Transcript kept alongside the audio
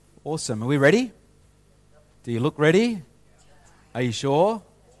Awesome. Are we ready? Do you look ready? Are you sure?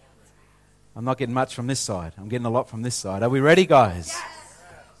 I'm not getting much from this side. I'm getting a lot from this side. Are we ready, guys? Yes.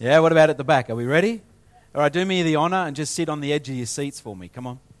 Yeah, what about at the back? Are we ready? All right, do me the honor and just sit on the edge of your seats for me. Come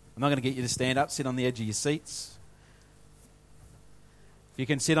on. I'm not going to get you to stand up. Sit on the edge of your seats. If you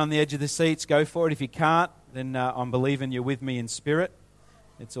can sit on the edge of the seats, go for it. If you can't, then I'm believing you're with me in spirit.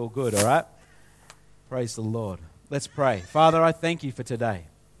 It's all good, all right? Praise the Lord. Let's pray. Father, I thank you for today.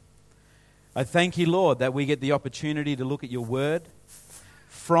 I thank you, Lord, that we get the opportunity to look at your word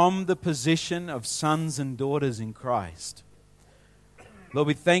from the position of sons and daughters in Christ. Lord,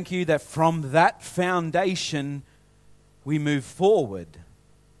 we thank you that from that foundation we move forward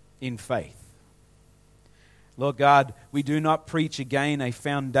in faith. Lord God, we do not preach again a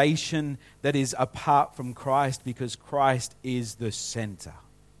foundation that is apart from Christ, because Christ is the center.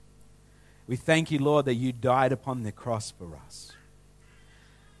 We thank you, Lord, that you died upon the cross for us.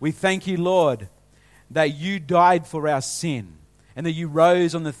 We thank you, Lord, that you died for our sin and that you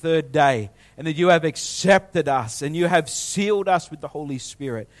rose on the third day and that you have accepted us and you have sealed us with the Holy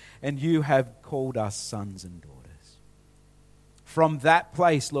Spirit and you have called us sons and daughters. From that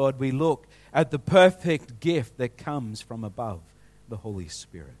place, Lord, we look at the perfect gift that comes from above, the Holy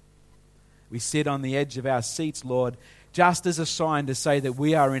Spirit. We sit on the edge of our seats, Lord, just as a sign to say that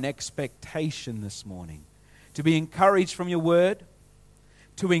we are in expectation this morning, to be encouraged from your word,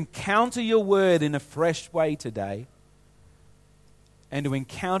 to encounter your word in a fresh way today, and to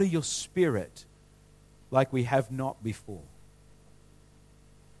encounter your Spirit like we have not before.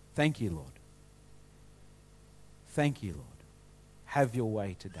 Thank you, Lord. Thank you, Lord. Have your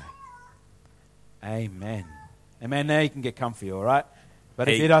way today. Amen. Amen. Now you can get comfy, all right? But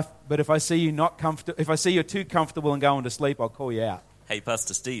if I see you not comfortable, if I see you're too comfortable and going to sleep, I'll call you out. Hey,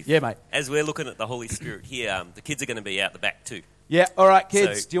 Pastor Steve. Yeah, mate. As we're looking at the Holy Spirit here, the kids are going to be out the back too. Yeah, all right,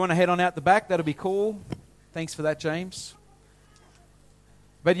 kids. Do you want to head on out the back? That'll be cool. Thanks for that, James.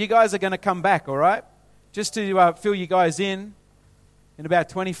 But you guys are going to come back, all right? Just to fill you guys in about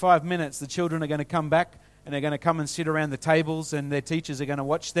 25 minutes, the children are going to come back and they're going to come and sit around the tables and their teachers are going to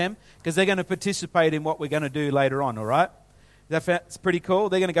watch them because they're going to participate in what we're going to do later on, all right? That's pretty cool.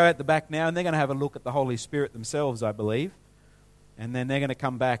 They're going to go out the back now and they're going to have a look at the Holy Spirit themselves, I believe. And then they're going to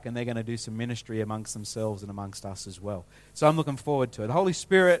come back and they're going to do some ministry amongst themselves and amongst us as well. So I'm looking forward to it. The Holy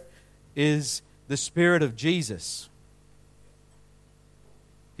Spirit is the Spirit of Jesus.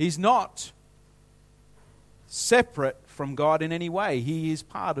 He's not separate from God in any way. He is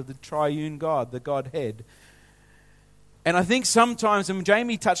part of the triune God, the Godhead. And I think sometimes, and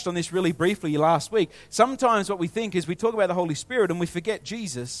Jamie touched on this really briefly last week, sometimes what we think is we talk about the Holy Spirit and we forget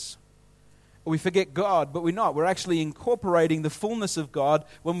Jesus. Or we forget God, but we're not. We're actually incorporating the fullness of God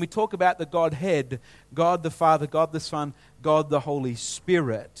when we talk about the Godhead, God the Father, God the Son, God the Holy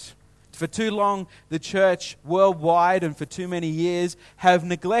Spirit. For too long, the church worldwide and for too many years have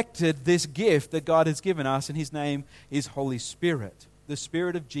neglected this gift that God has given us, and his name is Holy Spirit. The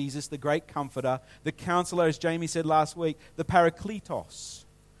Spirit of Jesus, the great comforter, the counselor, as Jamie said last week, the Parakletos.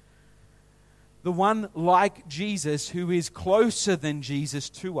 The one like Jesus who is closer than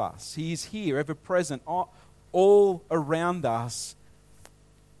Jesus to us. He is here, ever present, all around us.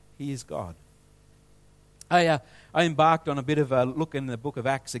 He is God. I embarked on a bit of a look in the book of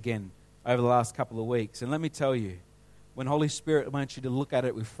Acts again over the last couple of weeks. And let me tell you, when Holy Spirit wants you to look at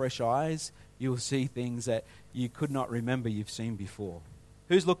it with fresh eyes, you'll see things that you could not remember you've seen before.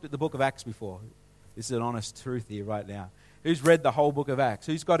 Who's looked at the book of Acts before? This is an honest truth here right now. Who's read the whole book of Acts?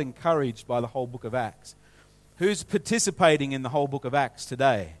 Who's got encouraged by the whole book of Acts? Who's participating in the whole book of Acts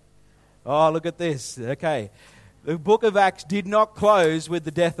today? Oh, look at this. Okay. The book of Acts did not close with the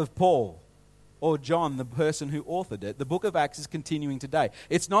death of Paul or John, the person who authored it. The book of Acts is continuing today.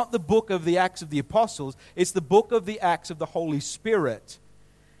 It's not the book of the Acts of the Apostles. It's the book of the Acts of the Holy Spirit.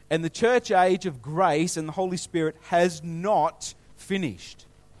 And the church age of grace and the Holy Spirit has not finished.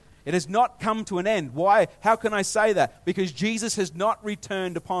 It has not come to an end. Why? How can I say that? Because Jesus has not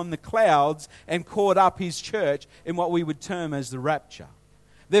returned upon the clouds and caught up his church in what we would term as the rapture.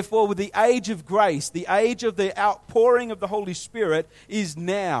 Therefore, with the age of grace, the age of the outpouring of the Holy Spirit is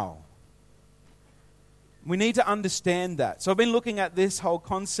now. We need to understand that. So I've been looking at this whole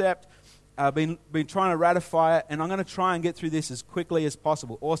concept. I've been trying to ratify it, and I'm going to try and get through this as quickly as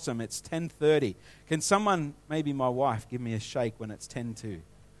possible. Awesome, it's 10:30. Can someone, maybe my wife, give me a shake when it's 10:02?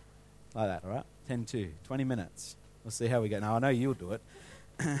 Like that, all right? 10:02, 20 minutes. We'll see how we go. Now, I know you'll do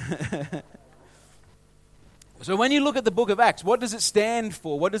it. So when you look at the book of Acts, what does it stand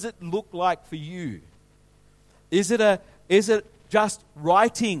for? What does it look like for you? Is it just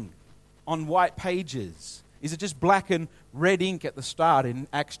writing on white pages? Is it just black and red ink at the start in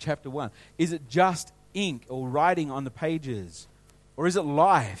Acts chapter 1? Is it just ink or writing on the pages? Or is it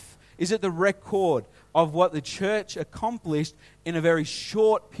life? Is it the record of what the church accomplished in a very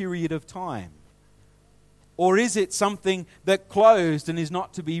short period of time? Or is it something that closed and is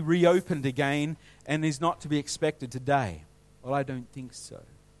not to be reopened again and is not to be expected today? Well, I don't think so.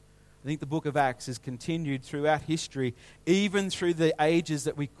 I think the book of Acts has continued throughout history, even through the ages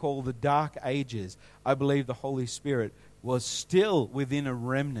that we call the Dark Ages. I believe the Holy Spirit was still within a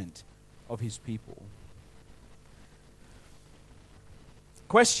remnant of his people.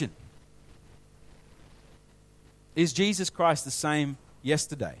 Question: is Jesus Christ the same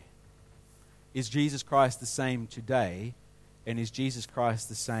yesterday? Is Jesus Christ the same today? And is Jesus Christ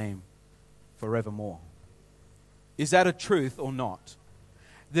the same forevermore? Is that a truth or not?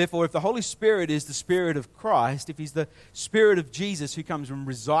 Therefore, if the Holy Spirit is the Spirit of Christ, if he's the Spirit of Jesus who comes and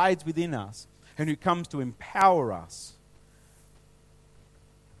resides within us and who comes to empower us,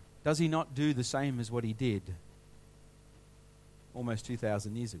 does he not do the same as what he did almost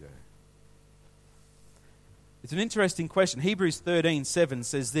 2,000 years ago? It's an interesting question. Hebrews 13:7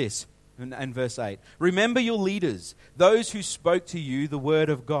 says this, and verse 8. Remember your leaders, those who spoke to you the word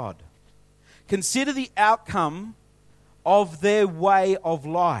of God. Consider the outcome of their way of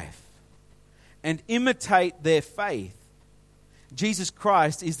life and imitate their faith. Jesus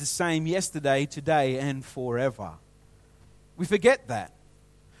Christ is the same yesterday, today, and forever. We forget that.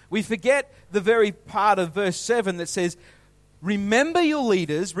 We forget the very part of verse 7 that says, remember your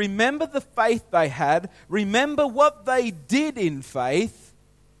leaders, remember the faith they had, remember what they did in faith,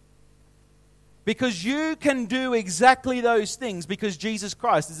 because you can do exactly those things because Jesus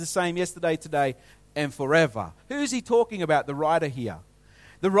Christ is the same yesterday, today, and forever. Who's he talking about, the writer here?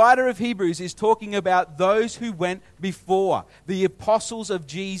 The writer of Hebrews is talking about those who went before, the apostles of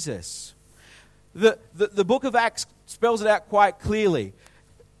Jesus. The book of Acts spells it out quite clearly.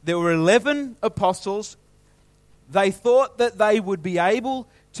 There were 11 apostles. They thought that they would be able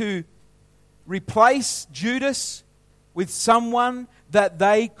to replace Judas with someone that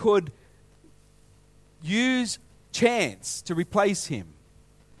they could use chance to replace him.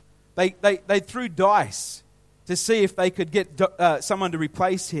 They threw dice to see if they could get someone to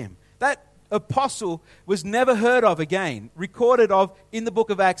replace him. That apostle was never heard of again, recorded of in the book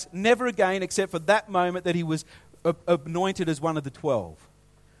of Acts, never again except for that moment that he was anointed as one of the 12.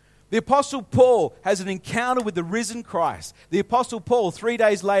 The Apostle Paul has an encounter with the risen Christ. The Apostle Paul, 3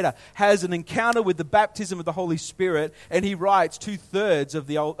 days later, has an encounter with the baptism of the Holy Spirit, and he writes 2/3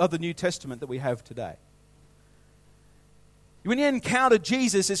 of the New Testament that we have today. When you encounter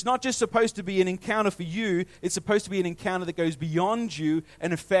Jesus, it's not just supposed to be an encounter for you, it's supposed to be an encounter that goes beyond you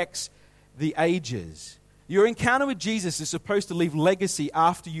and affects the ages. Your encounter with Jesus is supposed to leave legacy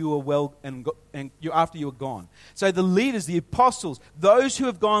after you are after you are gone. So the leaders, the apostles, those who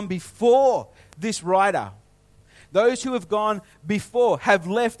have gone before this writer, those who have gone before have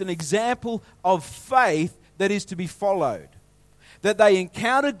left an example of faith that is to be followed. That they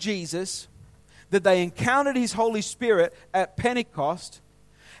encountered Jesus, that they encountered his Holy Spirit at Pentecost,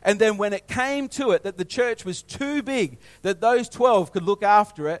 and then when it came to it, that the church was too big, that those 12 could look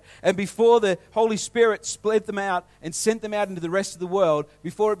after it, and before the Holy Spirit split them out and sent them out into the rest of the world,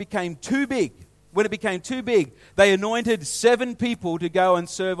 before it became too big, when it became too big, they anointed 7 people to go and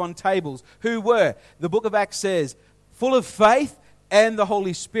serve on tables, who were, the book of Acts says, full of faith and the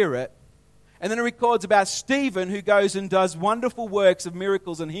Holy Spirit. And then it records about Stephen, who goes and does wonderful works of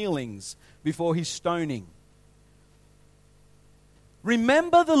miracles and healings before his stoning.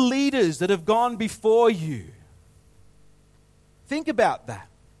 Remember the leaders that have gone before you. Think about that.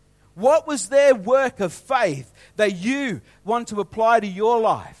 What was their work of faith that you want to apply to your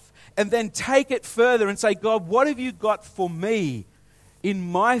life? And then take it further and say, God, what have you got for me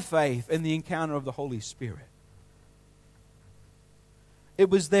in my faith and the encounter of the Holy Spirit? It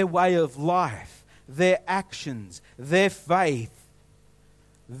was their way of life, their actions, their faith.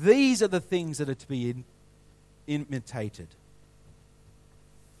 These are the things that are to be imitated.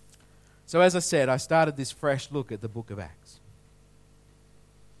 So as I said, I started this fresh look at the book of Acts.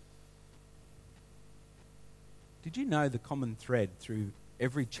 Did you know the common thread through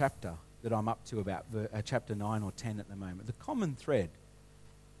every chapter that I'm up to, about chapter 9 or 10 at the moment? The common thread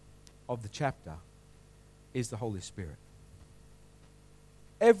of the chapter is the Holy Spirit.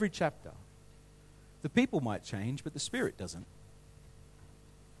 Every chapter. The people might change, but the Spirit doesn't.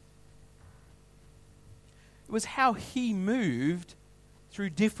 It was how he moved through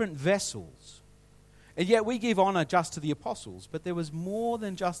different vessels. And yet we give honor just to the apostles, but there was more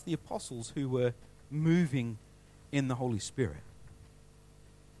than just the apostles who were moving in the Holy Spirit.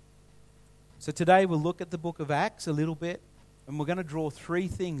 So today we'll look at the book of Acts a little bit, and we're going to draw three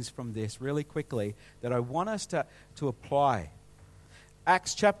things from this really quickly that I want us to apply.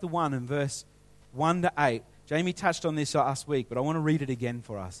 Acts chapter 1 and verse 1 to 8. Jamie touched on this last week, but I want to read it again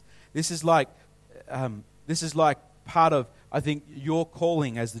for us. This is like part of, I think, your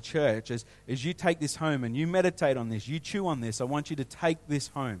calling as the church. As you take this home and you meditate on this, you chew on this, I want you to take this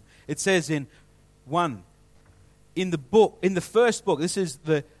home. It says in the first book,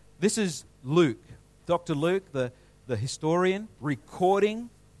 this is Luke, Dr. Luke, the historian,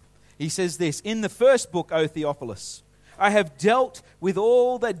 recording. He says this, in the first book, O Theophilus, I have dealt with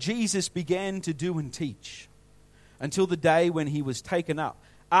all that Jesus began to do and teach until the day when he was taken up,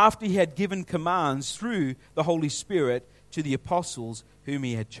 after he had given commands through the Holy Spirit to the apostles whom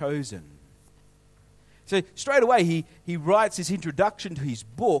he had chosen. So straight away he writes his introduction to his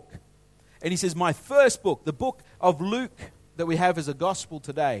book, and he says, my first book, the book of Luke that we have as a gospel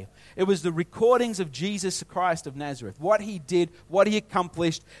today, it was the recordings of Jesus Christ of Nazareth, what he did, what he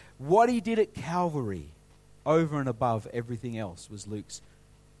accomplished, what he did at Calvary, over and above everything else was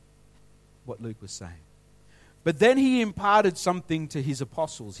what Luke was saying. But then he imparted something to his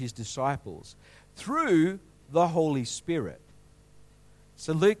apostles, his disciples, through the Holy Spirit.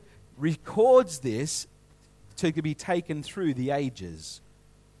 So Luke records this to be taken through the ages.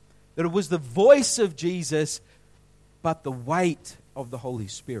 That it was the voice of Jesus, but the weight of the Holy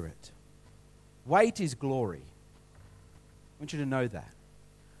Spirit. Weight is glory. I want you to know that.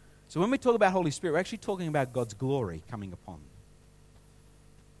 So when we talk about Holy Spirit, we're actually talking about God's glory coming upon them.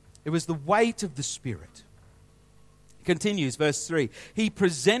 It was the weight of the Spirit. It continues, verse 3. He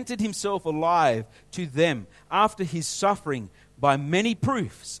presented himself alive to them after his suffering by many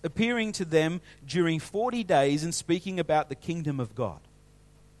proofs, appearing to them during 40 days and speaking about the kingdom of God.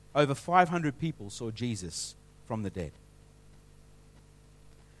 Over 500 people saw Jesus from the dead.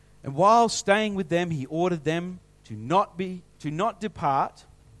 And while staying with them, he ordered them to not depart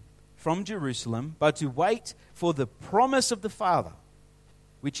from Jerusalem, but to wait for the promise of the Father,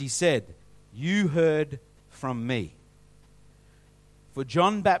 which he said, you heard from me. For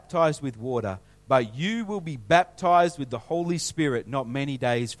John baptized with water, but you will be baptized with the Holy Spirit not many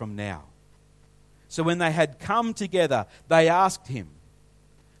days from now. So when they had come together, they asked him,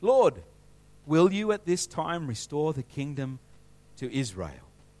 Lord, will you at this time restore the kingdom to Israel?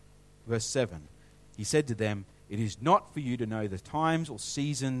 Verse 7, he said to them, it is not for you to know the times or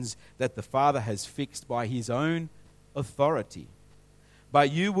seasons that the Father has fixed by his own authority,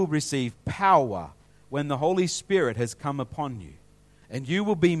 but you will receive power when the Holy Spirit has come upon you, and you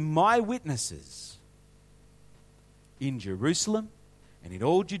will be my witnesses in Jerusalem and in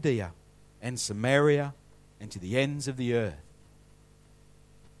all Judea and Samaria and to the ends of the earth.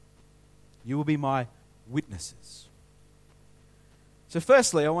 You will be my witnesses. So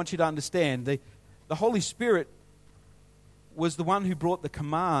firstly, I want you to understand the Holy Spirit was the one who brought the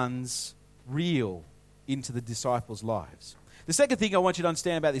commands real into the disciples' lives. The second thing I want you to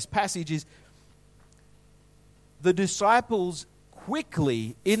understand about this passage is the disciples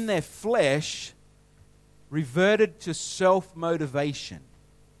quickly, in their flesh, reverted to self-motivation.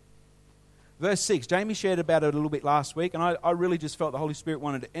 Verse 6, Jamie shared about it a little bit last week, and I really just felt the Holy Spirit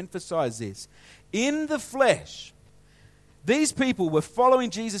wanted to emphasize this. In the flesh, these people were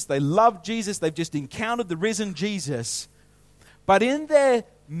following Jesus, they loved Jesus, they've just encountered the risen Jesus, but in their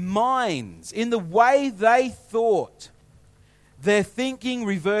minds, in the way they thought, their thinking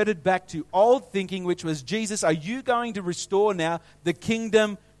reverted back to old thinking, which was, Jesus, are you going to restore now the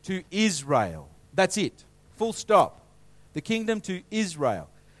kingdom to Israel? That's it. Full stop. The kingdom to Israel.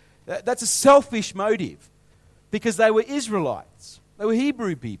 That's a selfish motive because they were Israelites. They were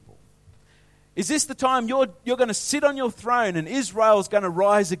Hebrew people. Is this the time you're going to sit on your throne and Israel's going to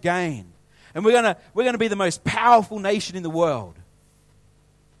rise again? And we're going to be the most powerful nation in the world.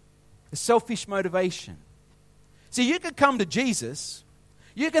 A selfish motivation. See, you could come to Jesus,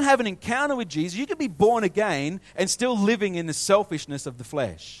 you can have an encounter with Jesus, you can be born again and still living in the selfishness of the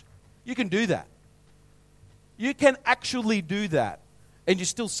flesh. You can do that. You can actually do that and you're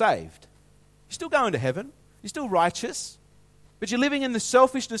still saved. You're still going to heaven. You're still righteous. But you're living in the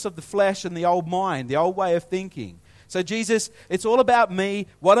selfishness of the flesh and the old mind, the old way of thinking. So Jesus, it's all about me.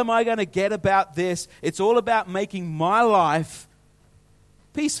 What am I going to get about this? It's all about making my life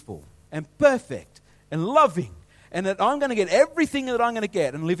peaceful and perfect and loving, and that I'm going to get everything that I'm going to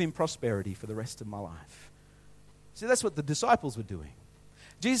get and live in prosperity for the rest of my life. See, that's what the disciples were doing.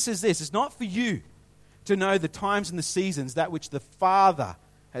 Jesus says this, it's not for you to know the times and the seasons, that which the Father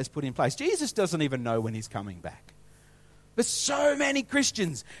has put in place. Jesus doesn't even know when he's coming back. But so many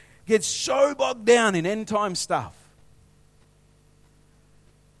Christians get so bogged down in end time stuff.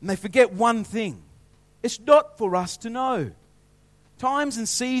 And they forget one thing. It's not for us to know. Times and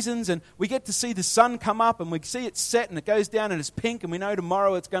seasons, and we get to see the sun come up and we see it set and it goes down and it's pink and we know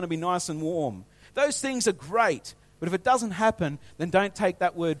tomorrow it's going to be nice and warm. Those things are great, but if it doesn't happen, then don't take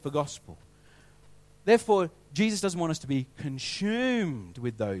that word for gospel. Therefore, Jesus doesn't want us to be consumed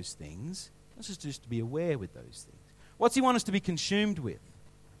with those things. He wants us just to be aware with those things. What's he want us to be consumed with?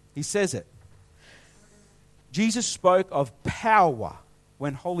 He says it. Jesus spoke of power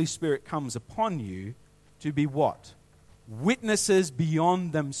when Holy Spirit comes upon you to be what? Witnesses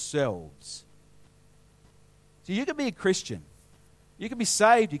beyond themselves. So you could be a Christian. You could be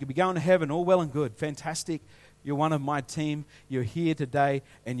saved. You could be going to heaven. All well and good. Fantastic. You're one of my team. You're here today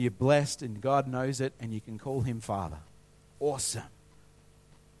and you're blessed and God knows it and you can call him Father. Awesome.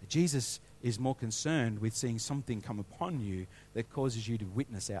 But Jesus is more concerned with seeing something come upon you that causes you to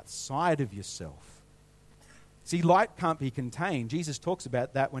witness outside of yourself. See, light can't be contained. Jesus talks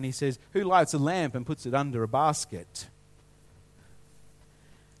about that when he says, who lights a lamp and puts it under a basket?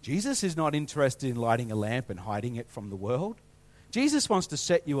 Jesus is not interested in lighting a lamp and hiding it from the world. Jesus wants to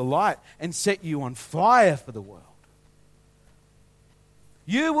set you alight and set you on fire for the world.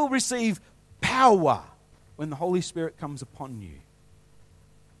 You will receive power when the Holy Spirit comes upon you.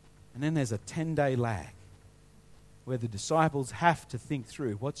 And then there's a 10-day lag where the disciples have to think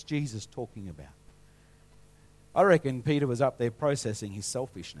through, what's Jesus talking about? I reckon Peter was up there processing his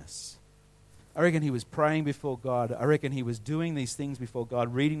selfishness. I reckon he was praying before God. I reckon he was doing these things before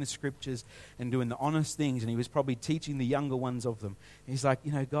God, reading the scriptures and doing the honest things, and he was probably teaching the younger ones of them. He's like,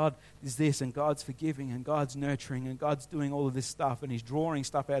 God is this, and God's forgiving, and God's nurturing, and God's doing all of this stuff, and he's drawing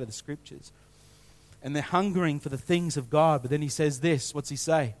stuff out of the scriptures. And they're hungering for the things of God, but then he says this. What's he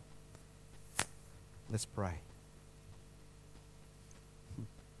say? Let's pray.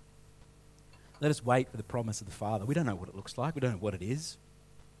 Let us wait for the promise of the Father. We don't know what it looks like. We don't know what it is.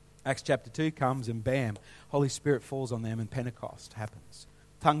 Acts chapter 2 comes and bam, Holy Spirit falls on them and Pentecost happens.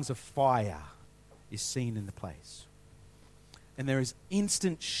 Tongues of fire is seen in the place. And there is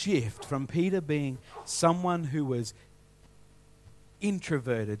instant shift from Peter being someone who was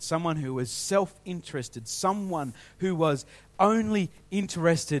introverted, someone who was self-interested, someone who was only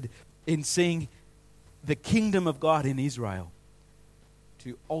interested in seeing the kingdom of God in Israel,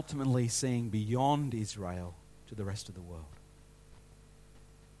 to ultimately seeing beyond Israel to the rest of the world.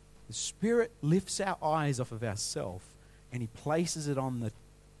 The Spirit lifts our eyes off of ourselves and he places it on the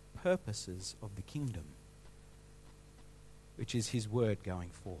purposes of the kingdom, which is his word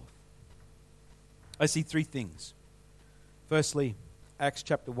going forth. I see three things. Firstly, Acts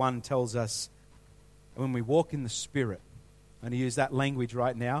chapter 1 tells us when we walk in the Spirit, I'm going to use that language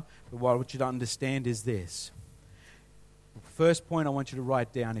right now, but what I want you to understand is this. The first point I want you to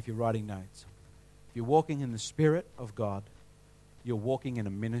write down if you're writing notes. If you're walking in the Spirit of God, you're walking in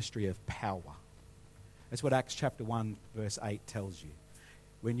a ministry of power. That's what Acts chapter 1 verse 8 tells you.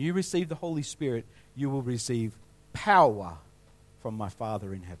 When you receive the Holy Spirit, you will receive power from my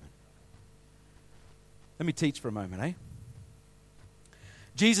Father in heaven. Let me teach for a moment,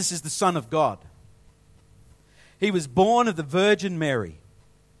 Jesus is the Son of God. He was born of the Virgin Mary,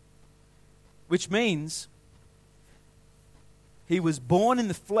 which means he was born in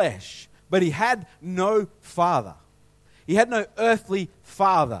the flesh, but he had no father. He had no earthly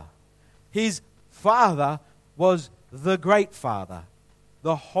father. His Father was the great Father,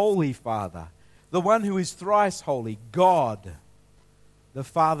 the Holy Father, the one who is thrice holy, God, the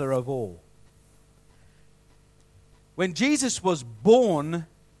Father of all. When Jesus was born,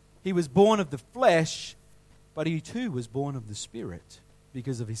 he was born of the flesh, but he too was born of the Spirit,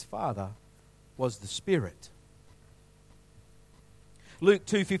 because of his Father was the Spirit. Luke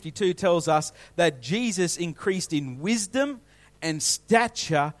 2:52 tells us that Jesus increased in wisdom and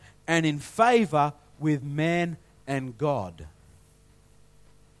stature and in favor with man and God.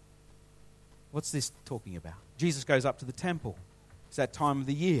 What's this talking about? Jesus goes up to the temple. It's that time of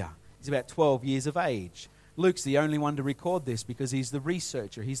the year. He's about 12 years of age. Luke's the only one to record this because he's the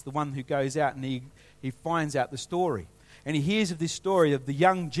researcher. He's the one who goes out and he finds out the story. And he hears of this story of the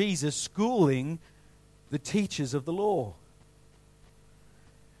young Jesus schooling the teachers of the law.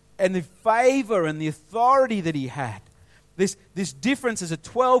 And the favor and the authority that he had. This difference as a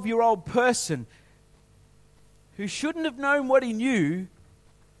 12-year-old person who shouldn't have known what he knew,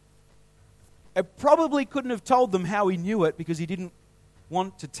 and probably couldn't have told them how he knew it because he didn't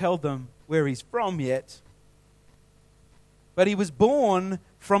want to tell them where he's from yet. But he was born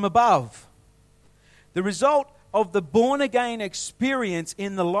from above. The result of the born-again experience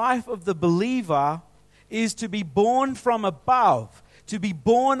in the life of the believer is to be born from above, to be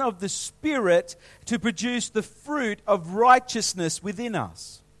born of the Spirit, to produce the fruit of righteousness within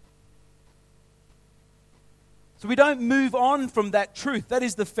us. So we don't move on from that truth. That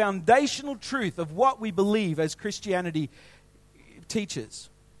is the foundational truth of what we believe as Christianity teaches.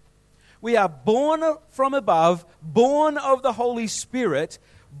 We are born from above, born of the Holy Spirit,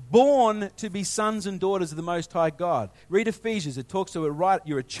 born to be sons and daughters of the Most High God. Read Ephesians. It talks to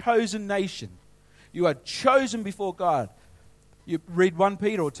you're a chosen nation. You are chosen before God. You read 1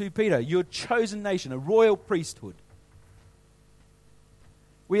 Peter or 2 Peter. You're a chosen nation, a royal priesthood.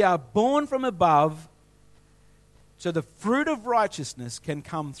 We are born from above, so the fruit of righteousness can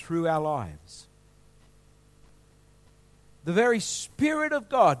come through our lives. The very Spirit of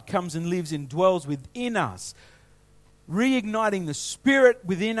God comes and lives and dwells within us, reigniting the spirit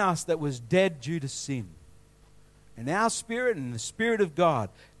within us that was dead due to sin. And our spirit and the Spirit of God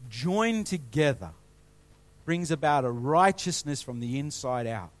joined together brings about a righteousness from the inside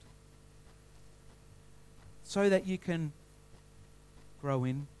out, so that you can grow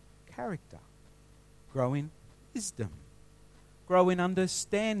in character, grow in wisdom, grow in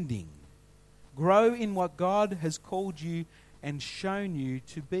understanding, grow in what God has called you and shown you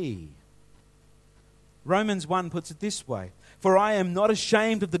to be. Romans 1 puts it this way: for I am not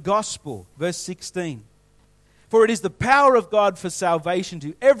ashamed of the gospel, verse 16. For it is the power of God for salvation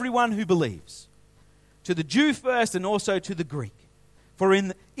to everyone who believes, to the Jew first and also to the Greek. For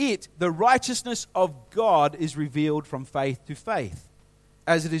in it the righteousness of God is revealed from faith to faith.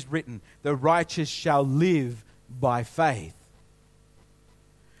 As it is written, the righteous shall live by faith.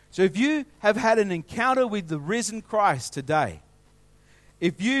 So if you have had an encounter with the risen Christ today,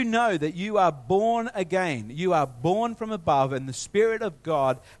 if you know that you are born again, you are born from above, and the Spirit of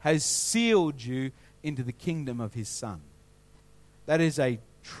God has sealed you into the kingdom of His Son, that is a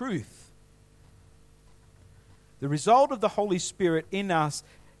truth. The result of the Holy Spirit in us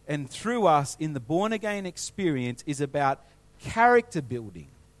and through us in the born-again experience is about character building.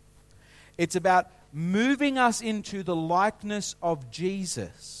 It's about moving us into the likeness of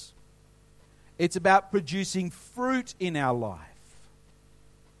Jesus. It's about producing fruit in our life.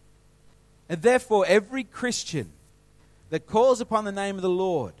 And therefore, every Christian that calls upon the name of the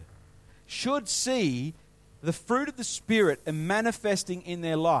Lord should see the fruit of the Spirit manifesting in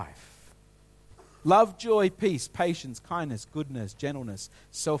their life. Love, joy, peace, patience, kindness, goodness, gentleness,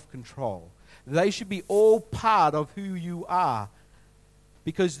 self-control. They should be all part of who you are,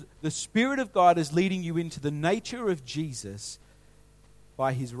 because the Spirit of God is leading you into the nature of Jesus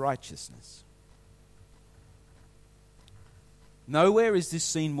by His righteousness. Nowhere is this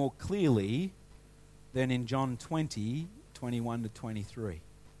seen more clearly than in John 20, 21 to 23.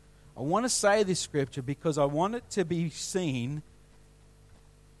 I want to say this scripture because I want it to be seen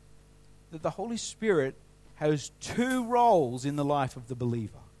that the Holy Spirit has two roles in the life of the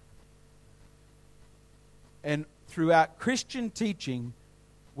believer. And throughout Christian teaching,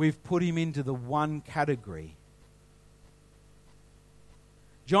 we've put Him into the one category.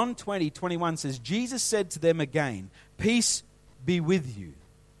 John 20, 21 says, Jesus said to them again, peace be with you.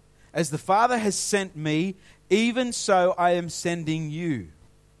 As the Father has sent me, even so I am sending you.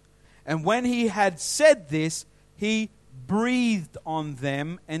 And when He had said this, He breathed on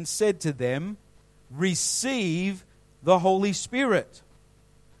them and said to them, receive the Holy Spirit.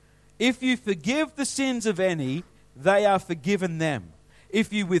 If you forgive the sins of any, they are forgiven them.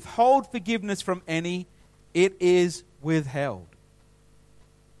 If you withhold forgiveness from any, it is withheld.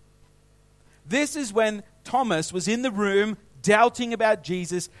 This is when Thomas was in the room doubting about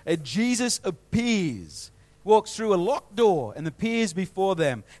Jesus, and Jesus appears, walks through a locked door and appears before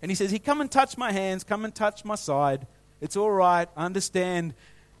them. And He says, come and touch my hands, come and touch my side. It's all right, I understand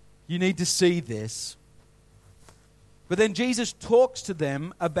you need to see this. But then Jesus talks to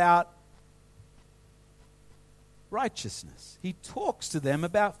them about righteousness. He talks to them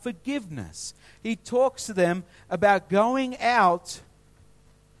about forgiveness. He talks to them about going out.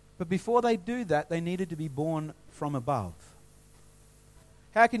 But before they do that, they needed to be born from above.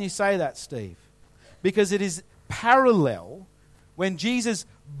 How can you say that, Steve? Because it is parallel when Jesus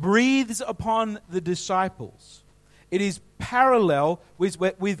breathes upon the disciples. It is parallel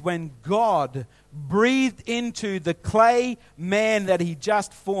with when God breathed into the clay man that He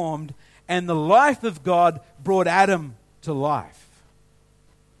just formed, and the life of God brought Adam to life.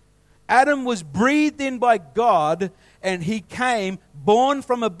 Adam was breathed in by God, and he came, born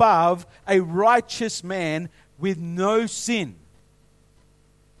from above, a righteous man with no sin.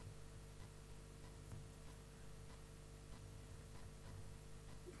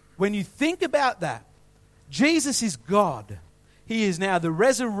 When you think about that, Jesus is God. He is now the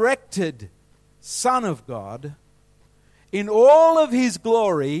resurrected Son of God in all of His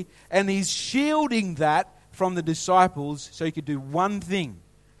glory, and He's shielding that from the disciples so He could do one thing: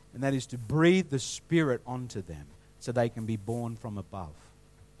 and that is to breathe the Spirit onto them so they can be born from above.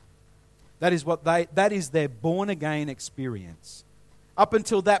 That is their born-again experience. Up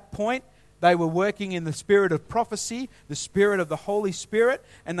until that point, they were working in the spirit of prophecy, the spirit of the Holy Spirit,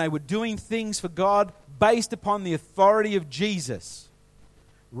 and they were doing things for God based upon the authority of Jesus.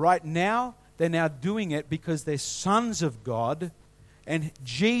 Right now, they're now doing it because they're sons of God, and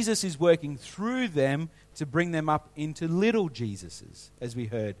Jesus is working through them to bring them up into little Jesuses, as we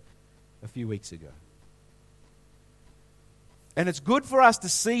heard a few weeks ago. And it's good for us to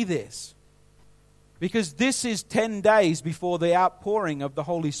see this, because this is 10 days before the outpouring of the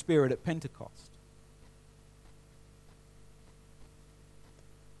Holy Spirit at Pentecost.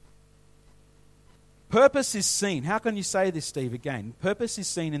 Purpose is seen. How can you say this, Steve, again? Purpose is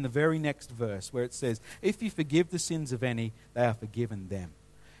seen in the very next verse where it says, if you forgive the sins of any, they are forgiven them.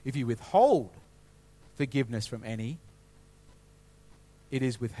 If you withhold forgiveness from any, it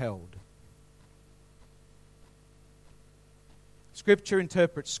is withheld. Scripture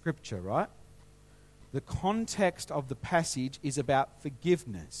interprets Scripture, right? The context of the passage is about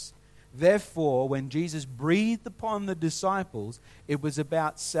forgiveness. Therefore, when Jesus breathed upon the disciples, it was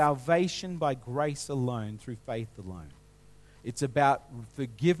about salvation by grace alone, through faith alone. It's about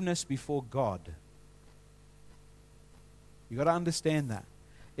forgiveness before God. You've got to understand that.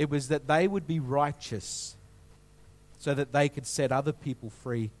 It was that they would be righteous so that they could set other people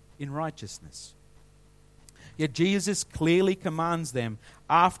free in righteousness. Yet Jesus clearly commands them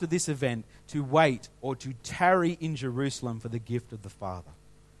after this event to wait or to tarry in Jerusalem for the gift of the Father.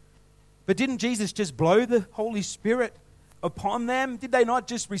 But didn't Jesus just blow the Holy Spirit upon them? Did they not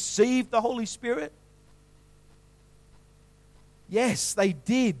just receive the Holy Spirit? Yes, they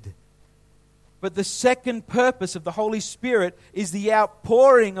did. But the second purpose of the Holy Spirit is the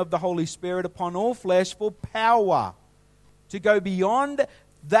outpouring of the Holy Spirit upon all flesh for power, to go beyond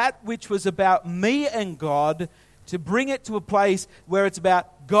that which was about me and God, to bring it to a place where it's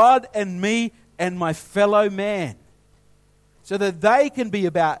about God and me and my fellow man, so that they can be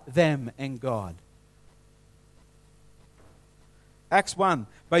about them and God. Acts 1,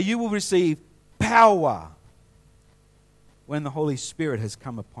 but you will receive power when the Holy Spirit has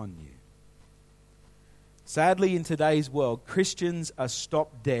come upon you. Sadly, in today's world, Christians are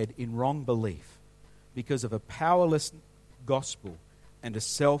stopped dead in wrong belief because of a powerless gospel and a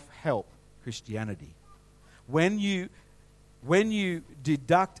self-help Christianity. When you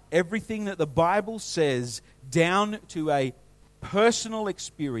deduct everything that the Bible says down to a personal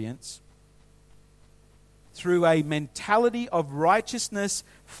experience through a mentality of righteousness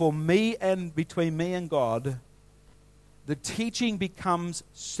for me and between me and God, the teaching becomes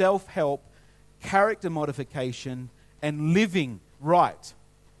self-help, character modification, and living right.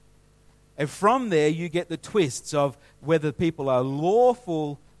 And from there, you get the twists of whether people are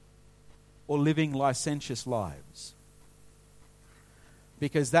lawful or living licentious lives.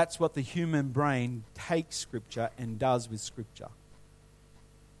 Because that's what the human brain takes Scripture and does with Scripture.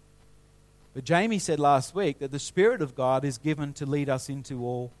 But Jamie said last week that the Spirit of God is given to lead us into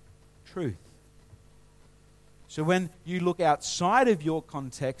all truth. So when you look outside of your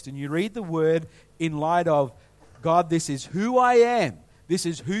context and you read the Word in light of, God, this is who I am. This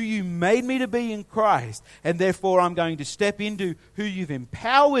is who you made me to be in Christ, and therefore I'm going to step into who you've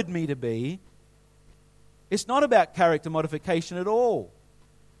empowered me to be. It's not about character modification at all.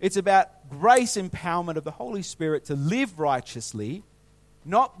 It's about grace empowerment of the Holy Spirit to live righteously,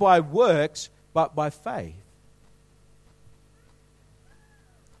 not by works, but by faith.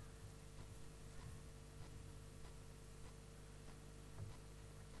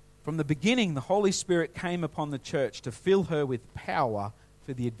 From the beginning, the Holy Spirit came upon the church to fill her with power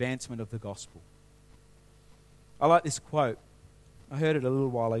for the advancement of the gospel. I like this quote. I heard it a little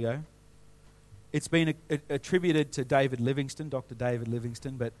while ago. It's been attributed to David Livingstone, Dr. David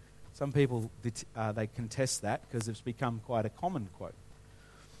Livingstone, but some people they contest that because it's become quite a common quote.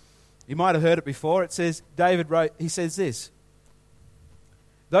 You might have heard it before. It says, he says this: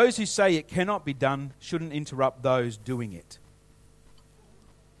 those who say it cannot be done shouldn't interrupt those doing it.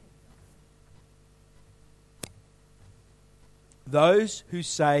 Those who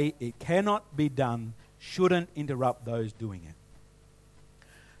say it cannot be done shouldn't interrupt those doing it.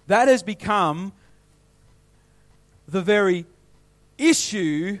 That has become the very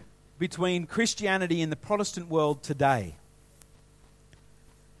issue between Christianity and the Protestant world today.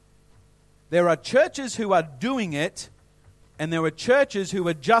 There are churches who are doing it, and there are churches who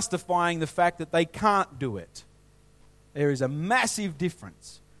are justifying the fact that they can't do it. There is a massive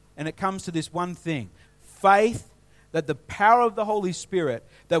difference, and it comes to this one thing: faith that the power of the Holy Spirit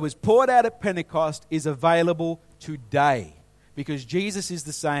that was poured out at Pentecost is available today. because Jesus is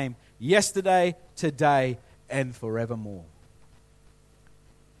the same yesterday, today, and forevermore.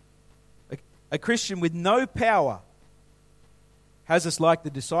 A Christian with no power has us like the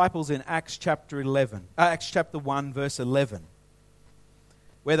disciples in Acts chapter 1, verse 11,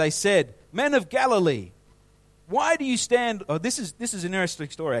 where they said, "Men of Galilee, why do you stand?" Oh, this is an interesting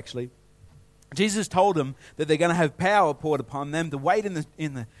story, actually. Jesus told them that they're going to have power poured upon them to wait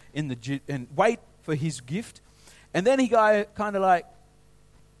and wait for His gift, and then He kind of like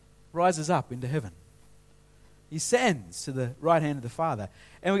rises up into heaven. He ascends to the right hand of the Father,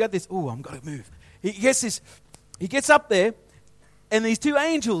 and we got this. Oh, I'm going to move. He gets up there, and these two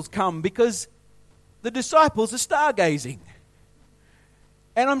angels come because the disciples are stargazing.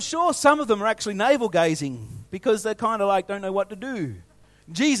 And I'm sure some of them are actually navel-gazing because they kind of like don't know what to do.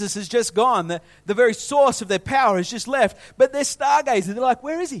 Jesus has just gone. The very source of their power has just left. But they're stargazing. They're like,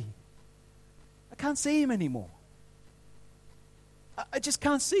 where is He? I can't see Him anymore. I just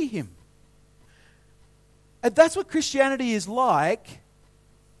can't see Him. And that's what Christianity is like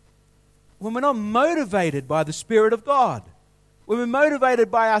when we're not motivated by the Spirit of God. When we're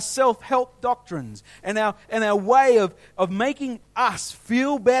motivated by our self-help doctrines and our way of making us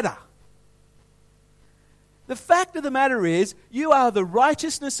feel better. The fact of the matter is, you are the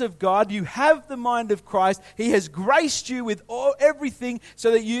righteousness of God. You have the mind of Christ. He has graced you with everything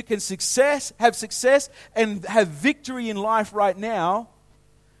so that you can have success and have victory in life right now.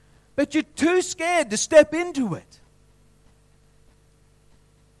 But you're too scared to step into it.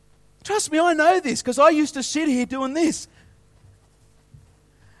 Trust me, I know this because I used to sit here doing this.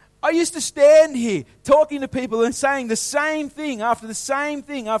 I used to stand here talking to people and saying the same thing after the same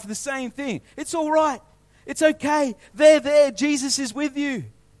thing after the same thing. It's all right. It's okay. They're there. Jesus is with you.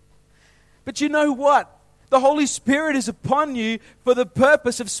 But you know what? The Holy Spirit is upon you for the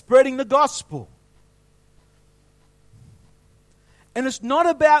purpose of spreading the gospel. And it's not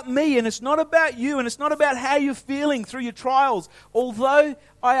about me, and it's not about you, and it's not about how you're feeling through your trials. Although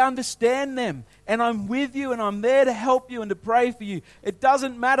I understand them, and I'm with you, and I'm there to help you and to pray for you. It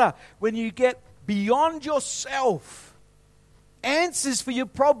doesn't matter. When you get beyond yourself, answers for your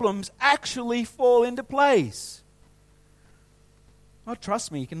problems actually fall into place. Oh,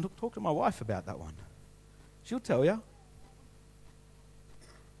 trust me, you can talk to my wife about that one. She'll tell you.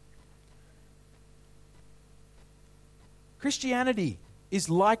 Christianity is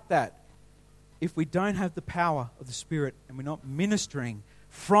like that if we don't have the power of the Spirit and we're not ministering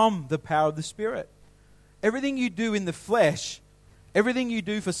from the power of the Spirit. Everything you do in the flesh, everything you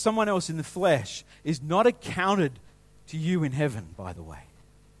do for someone else in the flesh is not accounted to you in heaven, by the way.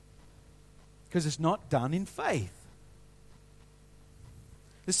 Because it's not done in faith.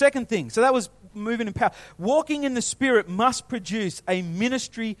 The second thing, so that was moving in power. Walking in the Spirit must produce a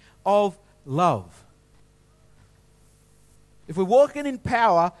ministry of love. If we're walking in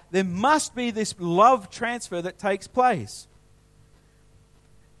power, there must be this love transfer that takes place.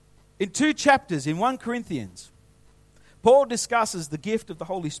 In 2 chapters, in 1 Corinthians, Paul discusses the gift of the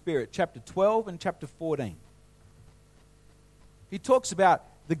Holy Spirit, chapter 12 and chapter 14. He talks about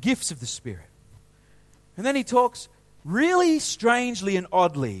the gifts of the Spirit. And then he talks really strangely and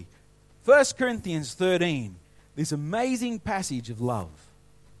oddly, 1 Corinthians 13, this amazing passage of love.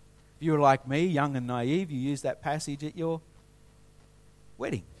 If you were like me, young and naive, you use that passage at your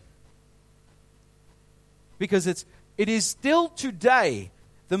wedding. Because it is still today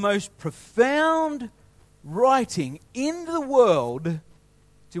the most profound writing in the world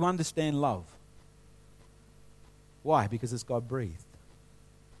to understand love. Why? Because it's God breathed.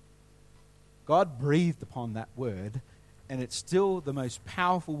 God breathed upon that word, and it's still the most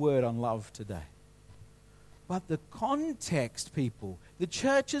powerful word on love today. But the context, people, the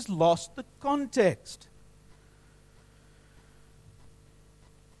church has lost the context.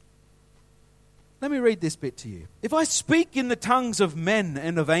 Let me read this bit to you. If I speak in the tongues of men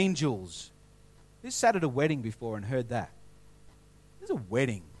and of angels. Who's sat at a wedding before and heard that? There's a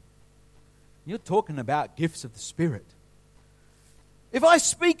wedding. You're talking about gifts of the Spirit. If I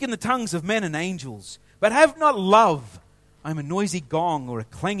speak in the tongues of men and angels, but have not love, I am a noisy gong or a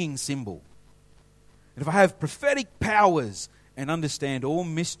clanging cymbal. And if I have prophetic powers and understand all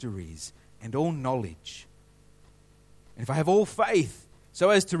mysteries and all knowledge, and if I have all faith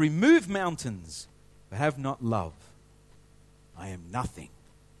so as to remove mountains, but have not love, I am nothing.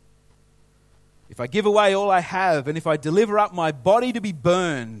 If I give away all I have, and if I deliver up my body to be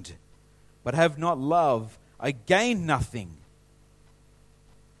burned, but have not love, I gain nothing.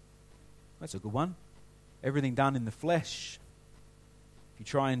 That's a good one. Everything done in the flesh. If you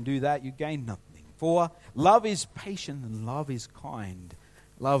try and do that, you gain nothing. For love is patient and love is kind.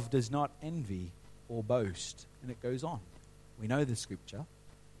 Love does not envy or boast. And it goes on. We know the scripture.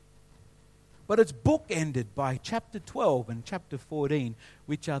 But it's bookended by chapter 12 and chapter 14,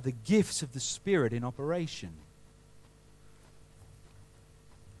 which are the gifts of the Spirit in operation.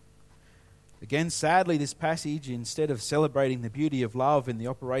 Again, sadly, this passage, instead of celebrating the beauty of love and the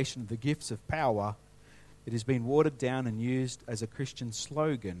operation of the gifts of power, it has been watered down and used as a Christian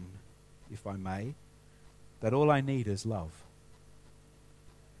slogan, if I may, that all I need is love.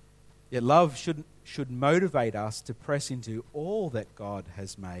 Yet love should motivate us to press into all that God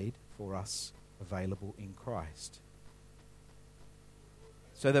has made for us available in Christ,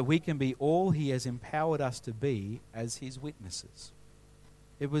 so that we can be all He has empowered us to be as His witnesses.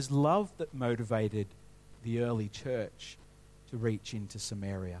 It was love that motivated the early church to reach into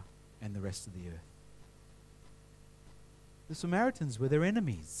Samaria and the rest of the earth. The Samaritans were their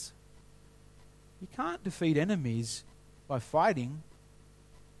enemies. You can't defeat enemies by fighting.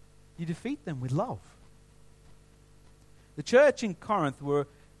 You defeat them with love. The church in Corinth were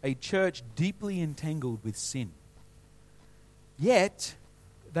a church deeply entangled with sin. Yet,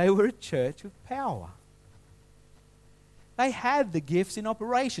 they were a church of power. They had the gifts in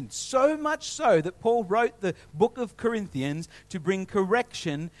operation, so much so that Paul wrote the book of Corinthians to bring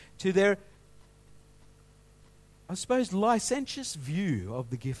correction to their, I suppose, licentious view of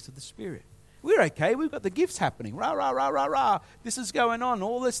the gifts of the Spirit. We're okay, we've got the gifts happening. Rah, rah, rah, rah, rah. This is going on.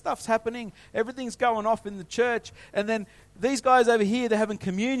 All this stuff's happening. Everything's going off in the church. And then these guys over here, they're having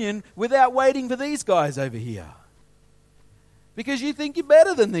communion without waiting for these guys over here. Because you think you're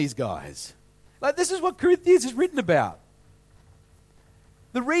better than these guys. Like, this is what Corinthians is written about.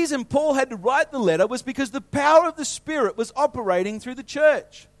 The reason Paul had to write the letter was because the power of the Spirit was operating through the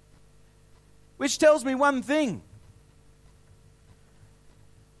church. Which tells me one thing.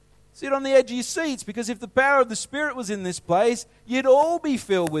 Sit on the edge of your seats, because if the power of the Spirit was in this place, you'd all be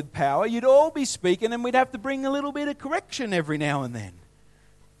filled with power, you'd all be speaking, and we'd have to bring a little bit of correction every now and then.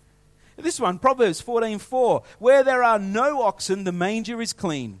 This one, Proverbs 14:4, where there are no oxen, the manger is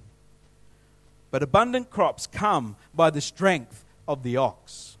clean, but abundant crops come by the strength of the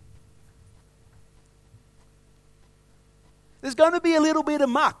ox. There's going to be a little bit of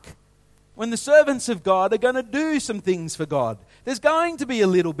muck when the servants of God are going to do some things for God. There's going to be a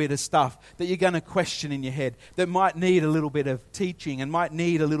little bit of stuff that you're going to question in your head that might need a little bit of teaching and might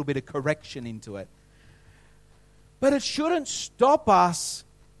need a little bit of correction into it. But it shouldn't stop us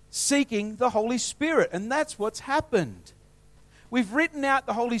seeking the Holy Spirit, and that's what's happened. We've written out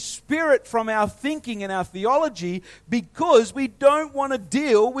the Holy Spirit from our thinking and our theology because we don't want to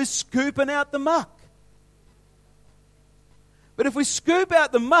deal with scooping out the muck. But if we scoop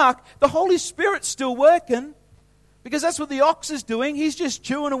out the muck, the Holy Spirit's still working, because that's what the ox is doing. He's just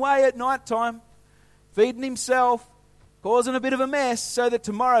chewing away at night time, feeding himself, causing a bit of a mess so that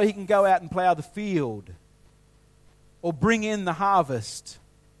tomorrow he can go out and plow the field or bring in the harvest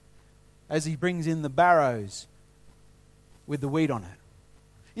as he brings in the barrows with the wheat on it.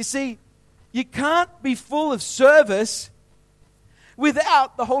 You see, you can't be full of service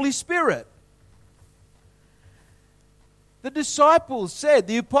without the Holy Spirit. The disciples said,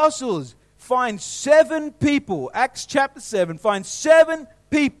 the apostles, find 7 people. Acts chapter 7, find 7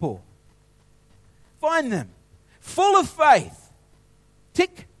 people. Find them. Full of faith.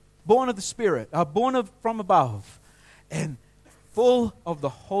 Tick, born of the Spirit, from above. And full of the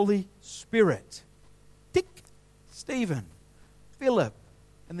Holy Spirit. Tick, Stephen, Philip,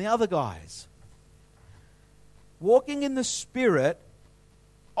 and the other guys. Walking in the Spirit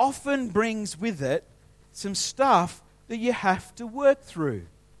often brings with it some stuff that you have to work through.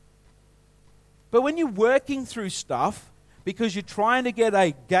 But when you're working through stuff because you're trying to get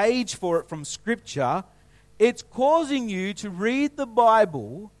a gauge for it from Scripture, it's causing you to read the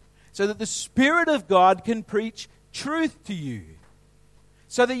Bible so that the Spirit of God can preach truth to you,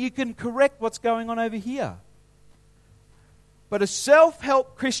 so that you can correct what's going on over here. But a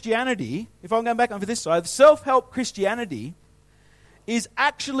self-help Christianity, if I'm going back over this side, self-help Christianity is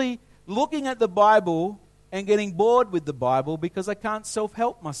actually looking at the Bible and getting bored with the Bible because I can't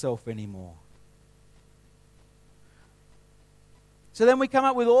self-help myself anymore. So then we come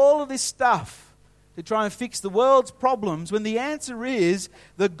up with all of this stuff to try and fix the world's problems, when the answer is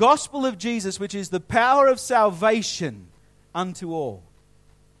the gospel of Jesus, which is the power of salvation unto all.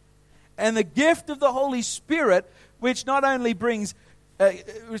 And the gift of the Holy Spirit, which not only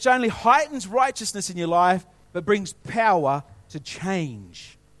which only heightens righteousness in your life, but brings power to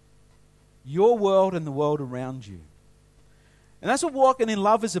change your world and the world around you. And that's what walking in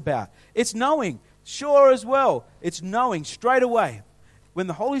love is about. It's knowing, sure as well, it's knowing straight away. When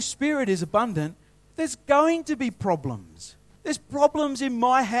the Holy Spirit is abundant, there's going to be problems. There's problems in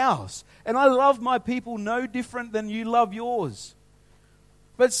my house, and I love my people no different than you love yours.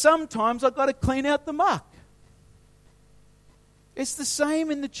 But sometimes I've got to clean out the muck. It's the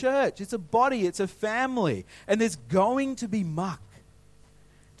same in the church. It's a body, it's a family, and there's going to be muck.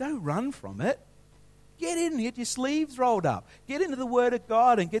 Don't run from it. Get in, get your sleeves rolled up. Get into the Word of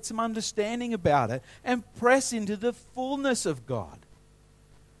God and get some understanding about it and press into the fullness of God.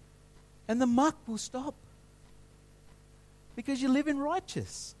 And the muck will stop. Because you live in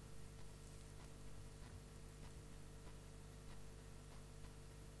righteous.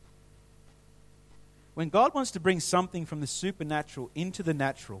 When God wants to bring something from the supernatural into the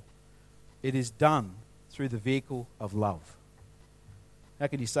natural, it is done through the vehicle of love. How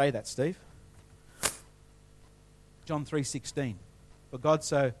can you say that, Steve? John 3:16. For God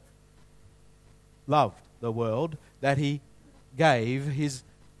so loved the world that he gave his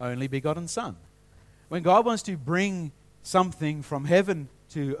only begotten Son. When God wants to bring something from heaven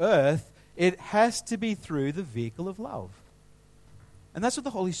to earth, it has to be through the vehicle of love. And that's what the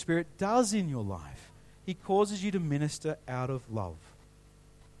Holy Spirit does in your life. He causes you to minister out of love.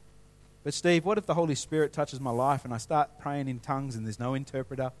 But Steve, what if the Holy Spirit touches my life and I start praying in tongues and there's no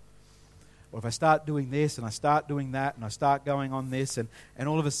interpreter? Or if I start doing this and I start doing that and I start going on this and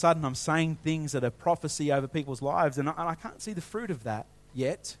all of a sudden I'm saying things that are prophecy over people's lives and I can't see the fruit of that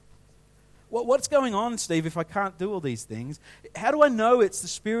yet. What's going on, Steve, if I can't do all these things? How do I know it's the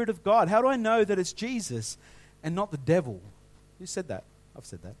Spirit of God? How do I know that it's Jesus and not the devil? Who said that? I've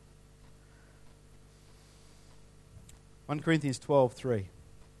said that. 1 Corinthians 12:3.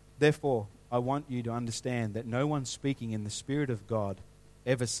 Therefore, I want you to understand that no one speaking in the Spirit of God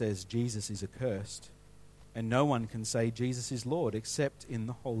ever says Jesus is accursed, and no one can say Jesus is Lord except in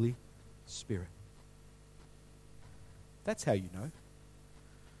the Holy Spirit. That's how you know.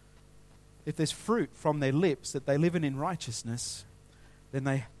 If there's fruit from their lips that they live in righteousness, then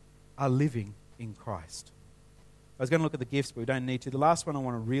they are living in Christ. I was going to look at the gifts, but we don't need to. The last one I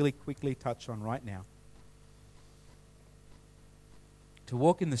want to really quickly touch on right now. To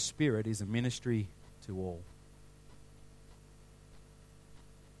walk in the Spirit is a ministry to all.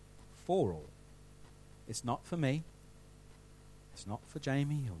 For all. It's not for me. It's not for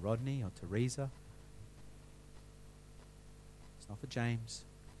Jamie or Rodney or Teresa. It's not for James.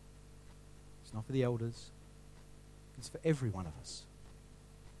 It's not for the elders. It's for every one of us.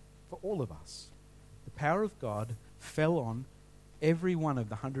 For all of us. The power of God fell on every one of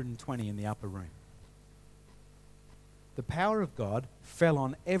the 120 in the upper room. The power of God fell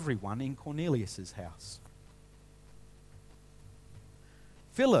on everyone in Cornelius' house.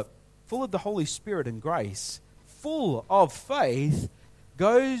 Philip, full of the Holy Spirit and grace, full of faith,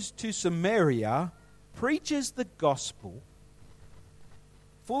 goes to Samaria, preaches the gospel,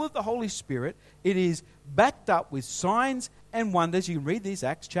 full of the Holy Spirit. It is backed up with signs and wonders. You can read these,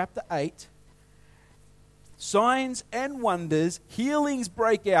 Acts chapter 8. Signs and wonders, healings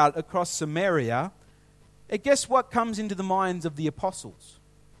break out across Samaria. And guess what comes into the minds of the apostles?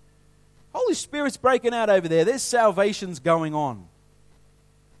 Holy Spirit's breaking out over there. There's salvations going on.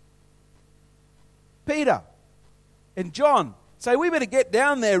 Peter and John say, we better get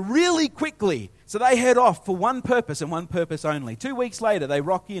down there really quickly. So they head off for one purpose and one purpose only. 2 weeks later, they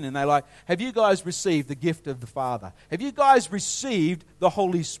rock in and they're like, have you guys received the gift of the Father? Have you guys received the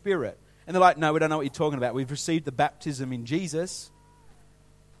Holy Spirit? And they're like, no, we don't know what you're talking about. We've received the baptism in Jesus.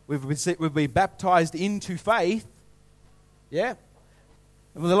 We've been baptized into faith. Yeah.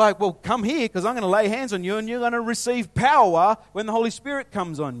 And they're like, well, come here because I'm going to lay hands on you and you're going to receive power when the Holy Spirit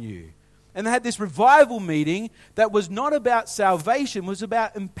comes on you. And they had this revival meeting that was not about salvation, was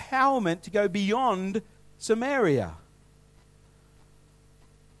about empowerment to go beyond Samaria.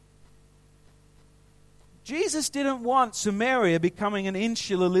 Jesus didn't want Samaria becoming an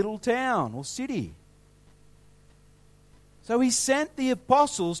insular little town or city. So he sent the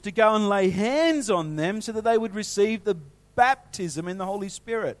apostles to go and lay hands on them so that they would receive the baptism in the Holy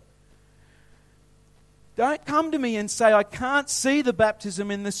Spirit. Don't come to me and say, I can't see the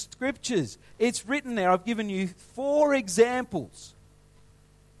baptism in the Scriptures. It's written there. I've given you 4 examples.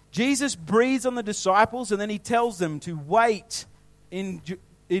 Jesus breathes on the disciples and then he tells them to wait in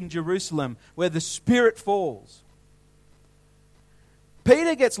Jerusalem where the Spirit falls.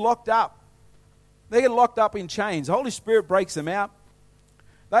 Peter gets locked up. They get locked up in chains. The Holy Spirit breaks them out.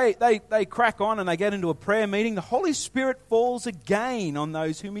 They crack on and they get into a prayer meeting. The Holy Spirit falls again on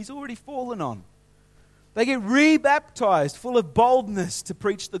those whom he's already fallen on. They get rebaptized, full of boldness to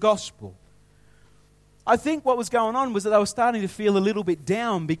preach the gospel. I think what was going on was that they were starting to feel a little bit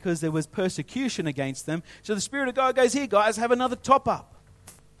down because there was persecution against them. So the Spirit of God goes, here guys, have another top up.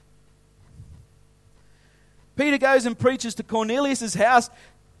 Peter goes and preaches to Cornelius' house.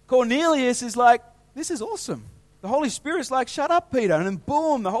 Cornelius is like, this is awesome. The Holy Spirit's like, shut up, Peter. And then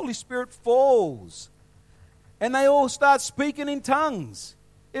boom, the Holy Spirit falls. And they all start speaking in tongues.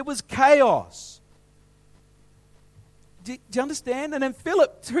 It was chaos. Do you understand? And then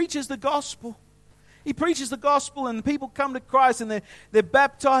Philip preaches the gospel. He preaches the gospel and the people come to Christ and they're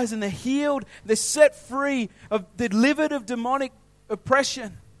baptized and they're healed. They're set free, delivered of demonic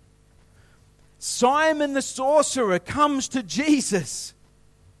oppression. Simon the sorcerer comes to Jesus.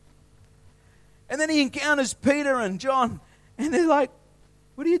 And then he encounters Peter and John. And they're like,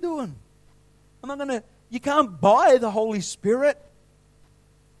 what are you doing? You can't buy the Holy Spirit.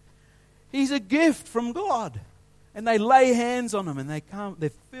 He's a gift from God. And they lay hands on him and they're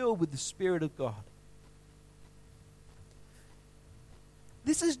filled with the Spirit of God.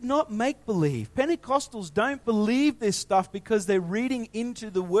 This is not make-believe. Pentecostals don't believe this stuff because they're reading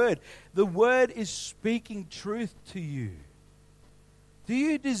into the Word. The Word is speaking truth to you. Do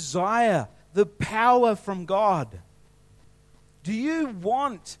you desire the power from God? Do you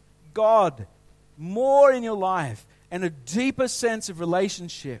want God more in your life and a deeper sense of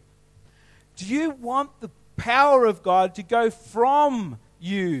relationship? Do you want the power of God to go from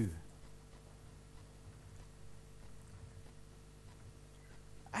you?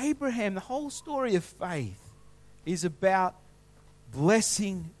 Abraham, the whole story of faith is about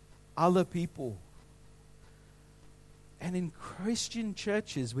blessing other people. And in Christian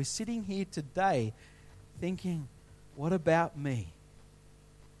churches, we're sitting here today thinking, what about me?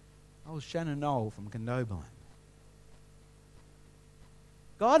 I was Shannon Knoll from Condobolin.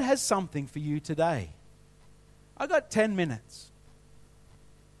 God has something for you today. I got 10 minutes.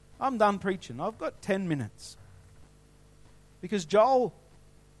 I'm done preaching. I've got 10 minutes. Because Joel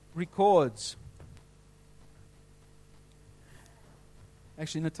records.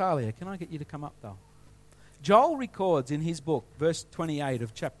 Actually, Natalia, can I get you to come up though? Joel records in his book, verse 28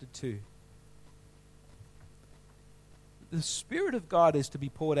 of chapter 2. The Spirit of God is to be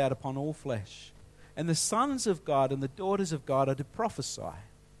poured out upon all flesh, and the sons of God and the daughters of God are to prophesy.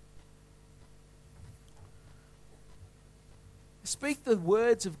 Speak the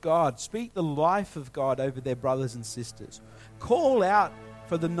words of God. Speak the life of God over their brothers and sisters. Call out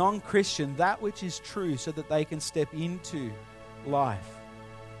for the non-Christian that which is true so that they can step into life.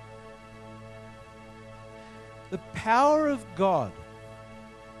 The power of God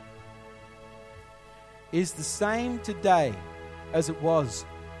is the same today as it was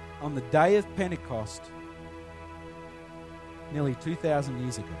on the day of Pentecost nearly 2,000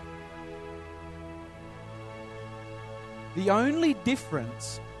 years ago. The only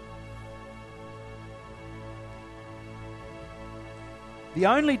difference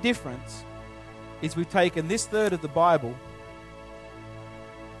is we've taken this third of the Bible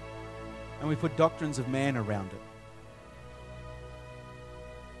and we put doctrines of man around it.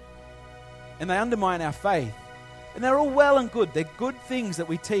 And they undermine our faith. And they're all well and good. They're good things that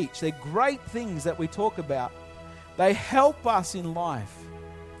we teach. They're great things that we talk about. They help us in life.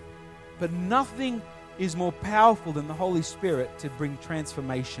 But nothing is more powerful than the Holy Spirit to bring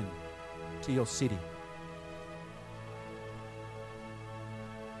transformation to your city.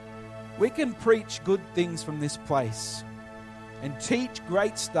 We can preach good things from this place and teach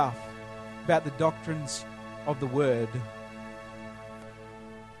great stuff about the doctrines of the Word.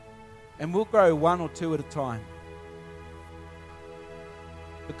 And we'll grow one or two at a time.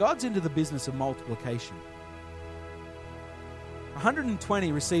 But God's into the business of multiplication.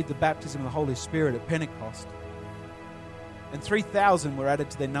 120 received the baptism of the Holy Spirit at Pentecost. And 3,000 were added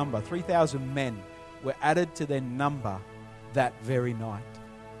to their number. 3,000 men were added to their number that very night.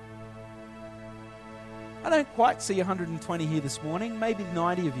 I don't quite see 120 here this morning. Maybe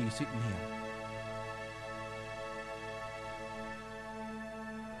 90 of you sitting here.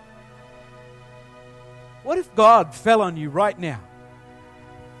 What if God fell on you right now?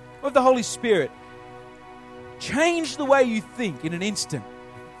 What if the Holy Spirit changed the way you think in an instant,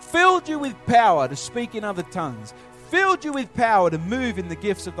 filled you with power to speak in other tongues, filled you with power to move in the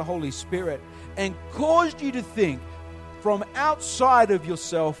gifts of the Holy Spirit, and caused you to think from outside of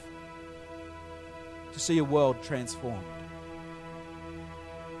yourself to see a world transformed?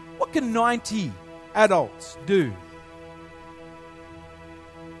 What can 90 adults do?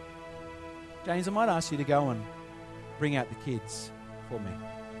 James, I might ask you to go and bring out the kids for me.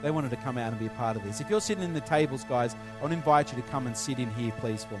 They wanted to come out and be a part of this. If you're sitting in the tables, guys, I want to invite you to come and sit in here,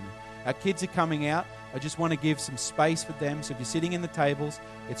 please, for me. Our kids are coming out. I just want to give some space for them. So if you're sitting in the tables,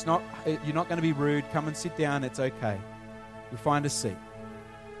 you're not going to be rude. Come and sit down. It's okay. We'll find a seat.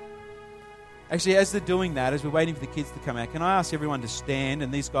 Actually, as they're doing that, as we're waiting for the kids to come out, can I ask everyone to stand?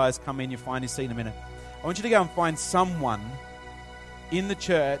 And these guys come in, you find your seat in a minute. I want you to go and find someone in the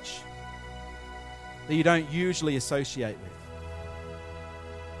church that you don't usually associate with.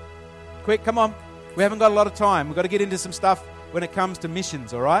 Quick, come on. We haven't got a lot of time. We've got to get into some stuff when it comes to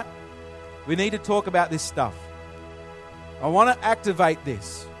missions, all right? We need to talk about this stuff. I want to activate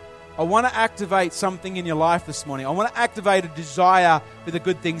this. I want to activate something in your life this morning. I want to activate a desire for the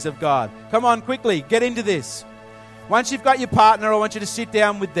good things of God. Come on, quickly, get into this. Once you've got your partner, I want you to sit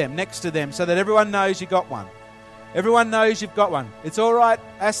down with them, next to them, so that everyone knows you got one. Everyone knows you've got one. It's all right,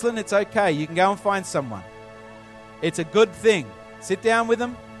 Aslan, it's okay. You can go and find someone. It's a good thing. Sit down with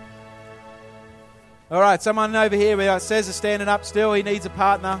them. All right, someone over here where it says is standing up still. He needs a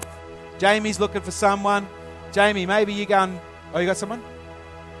partner. Jamie's looking for someone. Jamie, maybe you go and... Oh, you got someone?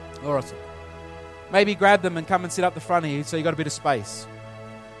 Awesome. Maybe grab them and come and sit up the front of you so you got a bit of space.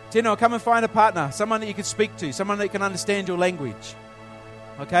 Tino, come and find a partner. Someone that you can speak to. Someone that can understand your language.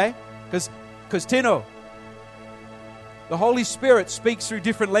 Okay? Because Tino, the Holy Spirit speaks through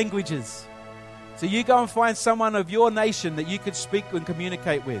different languages. So you go and find someone of your nation that you could speak and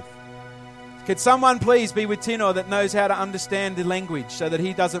communicate with. Could someone please be with Tino that knows how to understand the language so that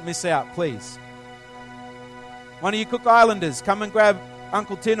he doesn't miss out, please? One of you Cook Islanders, come and grab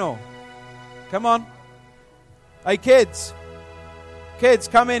Uncle Tino. Come on. Hey, kids. Kids,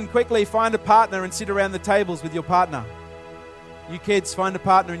 come in quickly. Find a partner and sit around the tables with your partner. You kids, find a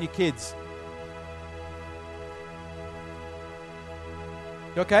partner and your kids.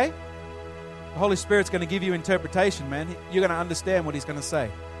 You okay? The Holy Spirit's going to give you interpretation, man. You're going to understand what He's going to say.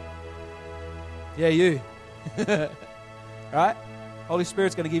 Yeah, you. Right? Holy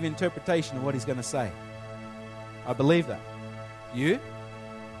Spirit's going to give you interpretation of what He's going to say. I believe that. You?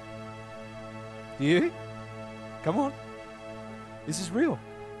 Do you? Come on. This is real.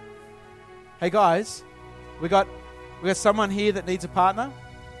 Hey guys, we got someone here that needs a partner.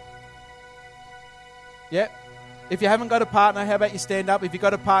 Yeah. If you haven't got a partner, how about you stand up? If you've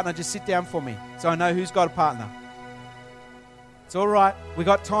got a partner, just sit down for me so I know who's got a partner. It's all right. We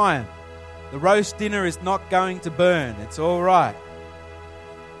got time. The roast dinner is not going to burn. It's all right.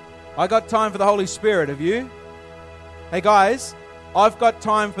 I got time for the Holy Spirit. Have you? Hey guys, I've got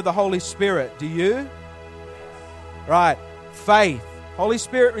time for the Holy Spirit. Do you? Right. Faith. Holy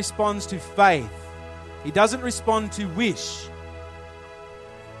Spirit responds to faith. He doesn't respond to wish.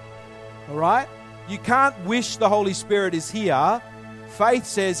 All right? You can't wish the Holy Spirit is here. Faith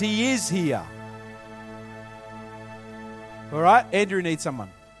says He is here. All right? Andrew needs someone.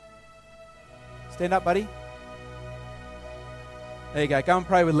 Stand up, buddy. There you go. Go and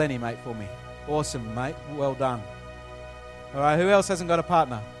pray with Lenny, mate, for me. Awesome, mate. Well done. All right, who else hasn't got a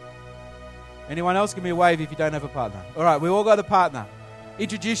partner? Anyone else? Give me a wave if you don't have a partner. All right, we all got a partner.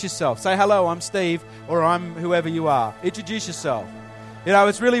 Introduce yourself. Say, hello, I'm Steve, or I'm whoever you are. Introduce yourself. You know,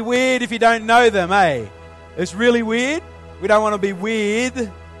 it's really weird if you don't know them, eh? It's really weird. We don't want to be weird.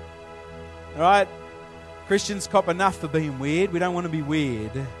 All right? Christians cop enough for being weird. We don't want to be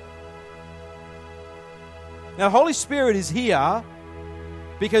weird. Now, the Holy Spirit is here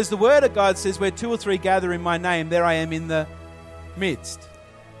because the Word of God says, where 2 or 3 gather in my name, there I am in the midst.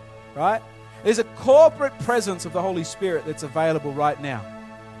 Right? There's a corporate presence of the Holy Spirit that's available right now.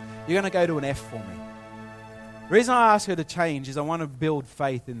 You're going to go to an F for me. The reason I ask her to change is I want to build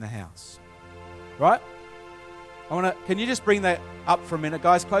faith in the house. Right? Can you just bring that up for a minute?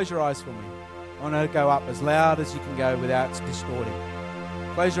 Guys, close your eyes for me. I want to go up as loud as you can go without distorting.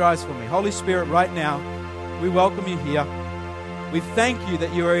 Close your eyes for me. Holy Spirit, right now, we welcome you here. We thank you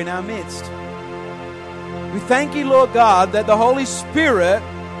that you are in our midst. We thank you, Lord God, that the Holy Spirit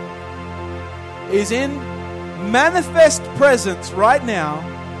is in manifest presence right now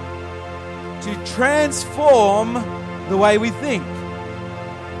to transform the way we think.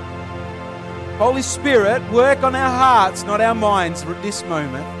 Holy Spirit, work on our hearts, not our minds at this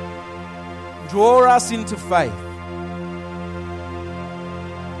moment. Draw us into faith.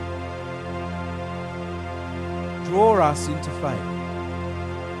 Draw us into faith.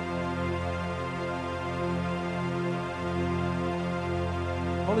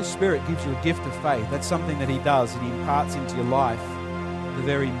 Holy Spirit gives you a gift of faith. That's something that He does, and He imparts into your life the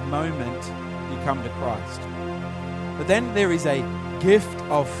very moment you come to Christ. But then there is a gift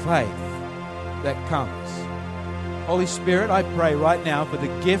of faith that comes. Holy Spirit, I pray right now for the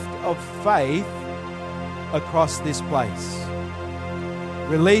gift of faith across this place.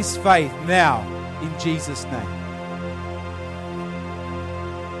 Release faith now in Jesus' name.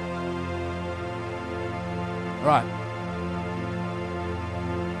 Right.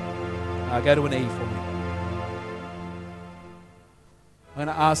 Go to an E for me. I'm going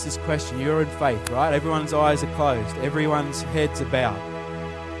to ask this question. You're in faith, right? Everyone's eyes are closed. Everyone's heads are bowed.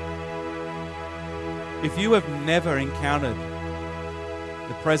 If you have never encountered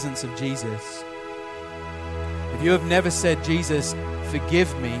the presence of Jesus, if you have never said, Jesus,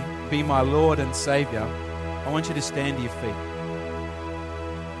 forgive me, be my Lord and Savior, I want you to stand to your feet.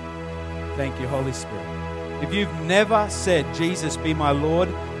 Thank you, Holy Spirit. If you've never said, Jesus, be my Lord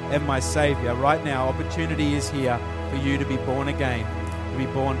and my Savior, right now, opportunity is here for you to be born again, to be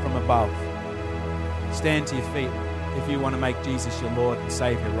born from above. Stand to your feet if you want to make Jesus your Lord and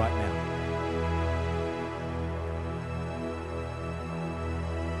Savior right now.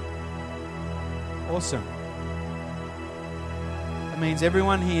 Awesome. That means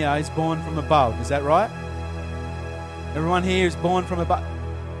everyone here is born from above. Is that right? Everyone here is born from above.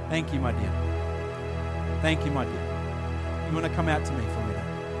 Thank you, my dear. Thank you, my dear. You want to come out to me for a minute?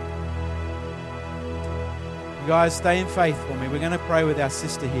 You guys, stay in faith for me. We're going to pray with our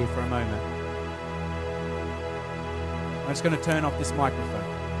sister here for a moment. I'm just going to turn off this microphone.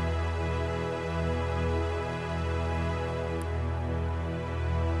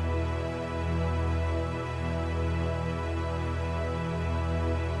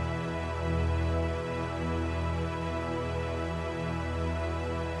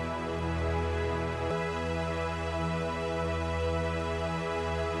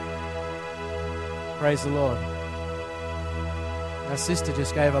 Praise the Lord. Our sister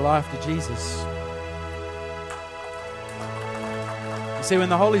just gave her life to Jesus. You see, when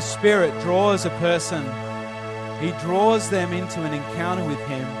the Holy Spirit draws a person, He draws them into an encounter with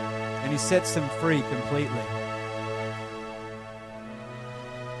Him and He sets them free completely.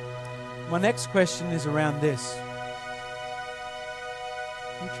 My next question is around this.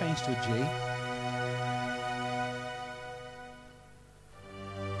 Can you change to a G?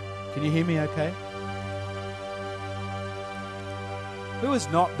 Can you hear me okay? Who has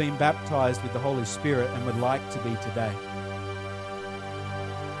not been baptized with the Holy Spirit and would like to be today?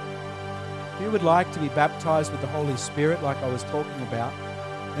 If you would like to be baptized with the Holy Spirit like I was talking about,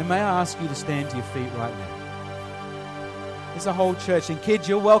 then may I ask you to stand to your feet right now. There's a whole church. And kids,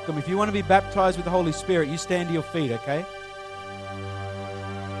 you're welcome. If you want to be baptized with the Holy Spirit, you stand to your feet, okay?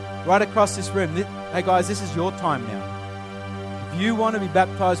 Right across this room. Hey guys, this is your time now. If you want to be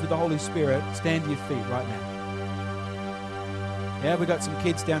baptized with the Holy Spirit, stand to your feet right now. Yeah, we got some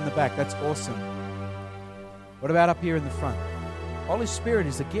kids down the back. That's awesome. What about up here in the front? Holy Spirit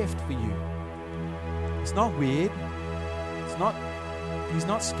is a gift for you. It's not weird. He's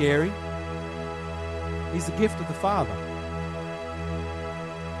not scary. He's the gift of the Father.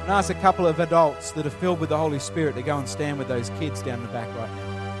 And I ask a couple of adults that are filled with the Holy Spirit to go and stand with those kids down the back right now.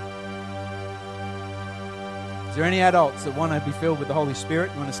 Is there any adults that want to be filled with the Holy Spirit?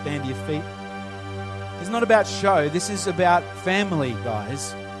 You want to stand to your feet? It's not about show. This is about family,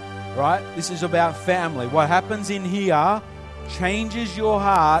 guys. Right? This is about family. What happens in here changes your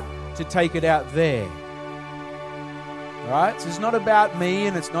heart to take it out there. Right? So it's not about me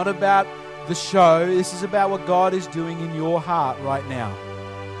and it's not about the show. This is about what God is doing in your heart right now.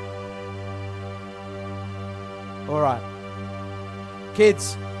 All right.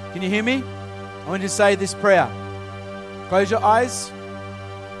 Kids, can you hear me? I want you to say this prayer. Close your eyes.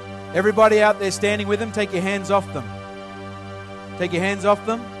 Everybody out there standing with them, take your hands off them. Take your hands off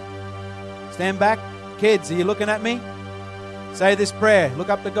them. Stand back. Kids, are you looking at me? Say this prayer. Look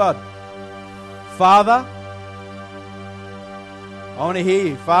up to God. Father, I want to hear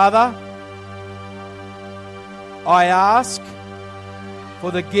you. Father, I ask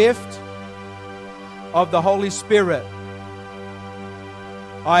for the gift of the Holy Spirit.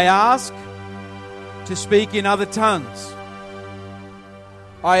 I ask to speak in other tongues.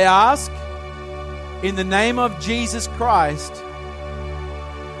 I ask in the name of Jesus Christ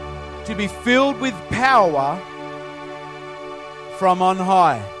to be filled with power from on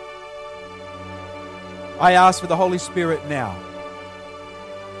high. I ask for the Holy Spirit now.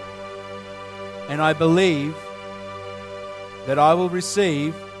 And I believe that I will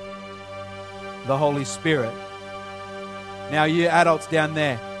receive the Holy Spirit. Now, you adults down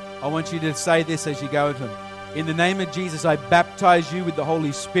there, I want you to say this as you go into them. In the name of Jesus, I baptize you with the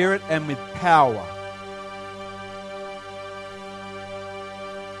Holy Spirit and with power.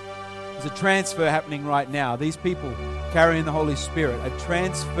 There's a transfer happening right now. These people carrying the Holy Spirit are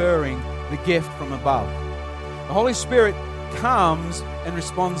transferring the gift from above. The Holy Spirit comes and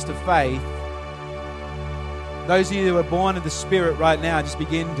responds to faith. Those of you who are born of the Spirit right now, just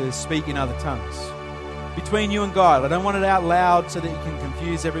begin to speak in other tongues. Between you and God. I don't want it out loud so that you can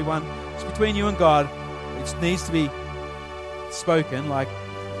confuse everyone. It's between you and God. It needs to be spoken like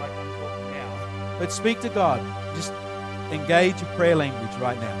I'm talking now. But speak to God. Just engage your prayer language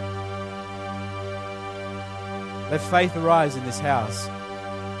right now. Let faith arise in this house.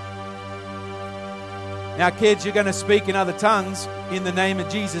 Now, kids, you're going to speak in other tongues in the name of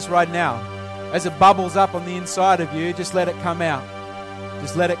Jesus right now. As it bubbles up on the inside of you, just let it come out.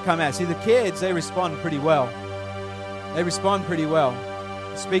 Just let it come out. See, the kids, they respond pretty well. They respond pretty well.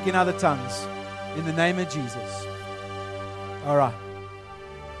 Speak in other tongues in the name of Jesus. All right.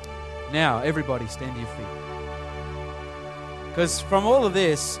 Now, everybody stand to your feet. Because from all of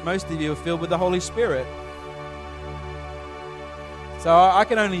this, most of you are filled with the Holy Spirit. So I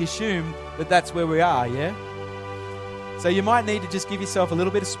can only assume that that's where we are, yeah? So you might need to just give yourself a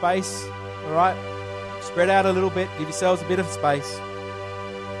little bit of space, all right? Spread out a little bit, give yourselves a bit of space.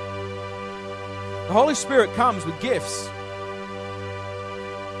 The Holy Spirit comes with gifts.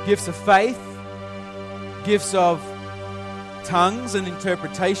 Gifts of faith, gifts of tongues and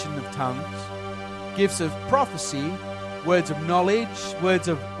interpretation of tongues, gifts of prophecy, words of knowledge, words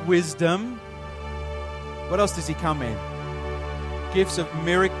of wisdom. What else does he come in? Gifts of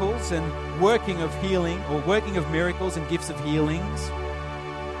miracles and working of healing, or working of miracles and gifts of healings.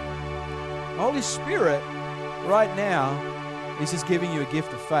 The Holy Spirit right now is just giving you a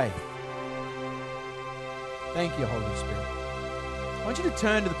gift of faith. Thank you, Holy Spirit. I want you to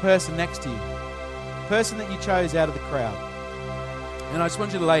turn to the person next to you, the person that you chose out of the crowd. And I just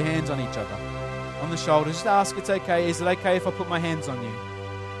want you to lay hands on each other, on the shoulders. Just ask, it's okay. Is it okay if I put my hands on you?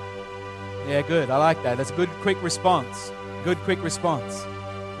 Yeah, good. I like that. That's a good, quick response. Good, quick response.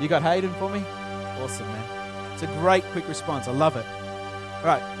 You got Hayden for me? Awesome, man. It's a great, quick response. I love it. All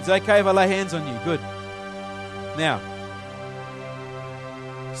right. Is it okay if I lay hands on you? Good. Now,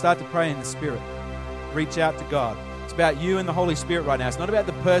 start to pray in the Spirit. Reach out to God. It's about you and the Holy Spirit right now. It's not about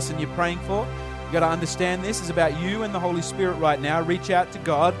the person you're praying for. You've got to understand this. It's about you and the Holy Spirit right now. Reach out to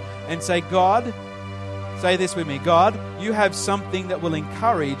God and say, God, say this with me. God, you have something that will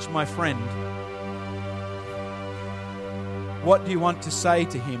encourage my friend. What do you want to say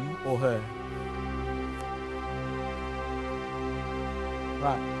to him or her?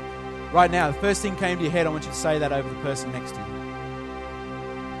 Right. Right now, the first thing came to your head, I want you to say that over the person next to you.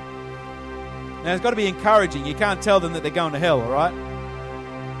 Now, it's got to be encouraging. You can't tell them that they're going to hell, all right?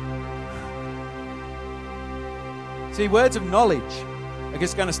 See, words of knowledge are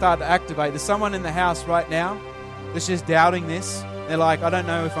just going to start to activate. There's someone in the house right now that's just doubting this. They're like, I don't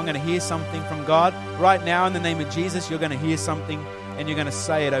know if I'm going to hear something from God. Right now, in the name of Jesus, you're going to hear something and you're going to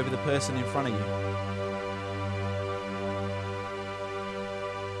say it over the person in front of you.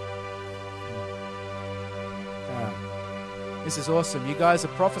 This is awesome. You guys are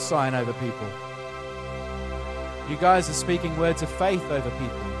prophesying over people. You guys are speaking words of faith over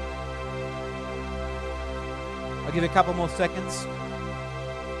people. I'll give you a couple more seconds.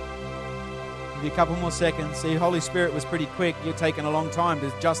 Give you a couple more seconds. See, Holy Spirit was pretty quick. You're taking a long time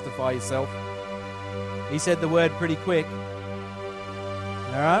to justify yourself. He said the word pretty quick.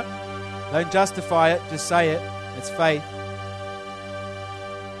 All right? Don't justify it. Just say it. It's faith.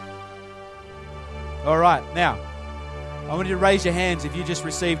 All right. Now, I want you to raise your hands if you just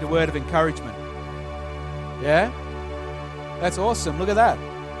received a word of encouragement. Yeah? That's awesome. Look at that.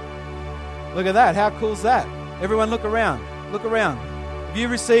 Look at that. How cool is that? Everyone look around. Look around. If you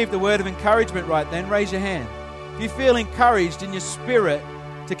received a word of encouragement right then, raise your hand. If you feel encouraged in your spirit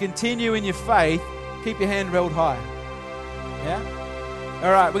to continue in your faith, keep your hand held high. Yeah?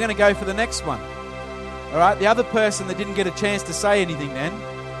 All right, we're going to go for the next one. All right, the other person that didn't get a chance to say anything then,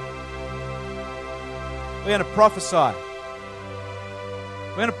 we're going to prophesy.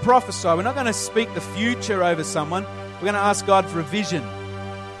 We're going to prophesy. We're not going to speak the future over someone. We're going to ask God for a vision.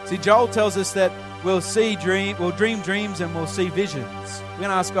 See, Joel tells us that we'll dream dreams and we'll see visions. We're going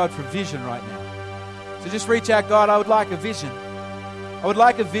to ask God for a vision right now. So just reach out, God, I would like a vision. I would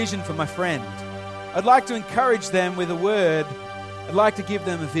like a vision for my friend. I'd like to encourage them with a word. I'd like to give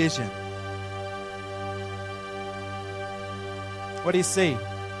them a vision. What do you see?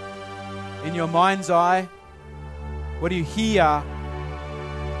 In your mind's eye? What do you hear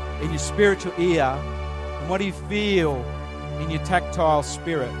in your spiritual ear? And what do you feel in your tactile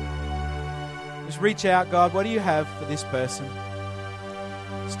spirit? Just reach out, God, what do you have for this person?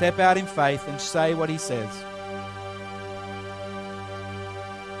 Step out in faith and say what he says.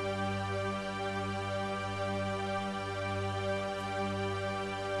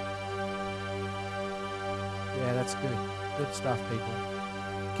 Yeah, that's good. Good stuff, people.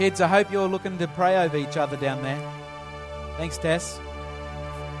 Kids, I hope you're looking to pray over each other down there. Thanks, Tess.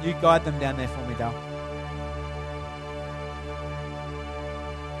 You guide them down there for me, Dale.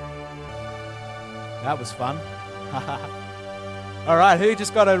 That was fun. All right, who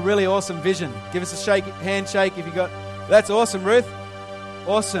just got a really awesome vision? Give us a handshake if you got... That's awesome, Ruth.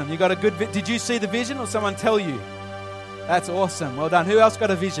 Awesome. You got a good... Did you see the vision or someone tell you? That's awesome. Well done. Who else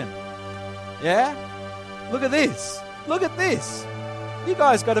got a vision? Yeah? Look at this. Look at this. You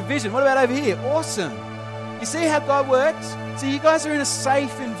guys got a vision. What about over here? Awesome. You see how God works? See, you guys are in a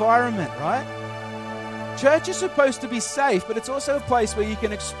safe environment, right? Church is supposed to be safe, but it's also a place where you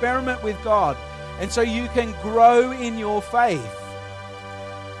can experiment with God. And so you can grow in your faith.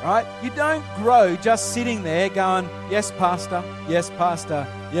 Right? You don't grow just sitting there going, yes, Pastor, yes, Pastor,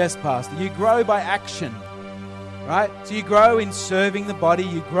 yes, Pastor. You grow by action. Right? So you grow in serving the body,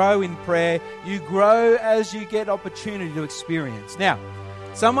 you grow in prayer, you grow as you get opportunity to experience. Now,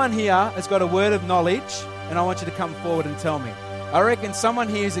 someone here has got a word of knowledge, and I want you to come forward and tell me. I reckon someone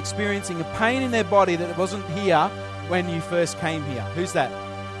here is experiencing a pain in their body that wasn't here when you first came here. Who's that?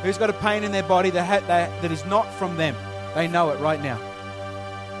 Who's got a pain in their body that is not from them? They know it right now.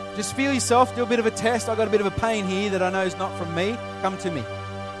 Just feel yourself, do a bit of a test. I've got a bit of a pain here that I know is not from me. Come to me.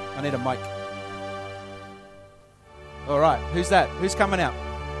 I need a mic. All right, who's that? Who's coming out?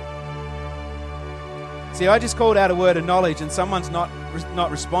 See, I just called out a word of knowledge and someone's not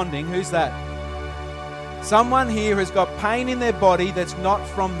responding. Who's that? Someone here has got pain in their body that's not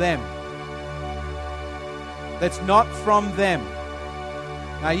from them. That's not from them.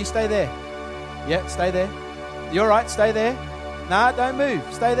 No, you stay there. Yeah, stay there. You all right? Stay there. Nah, don't move.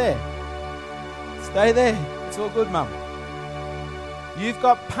 Stay there. Stay there. It's all good, Mum. You've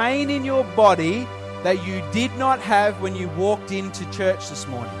got pain in your body that you did not have when you walked into church this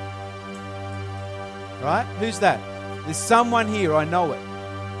morning. Right? Who's that? There's someone here. I know it.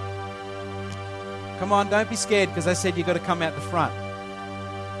 Come on, don't be scared because I said you've got to come out the front.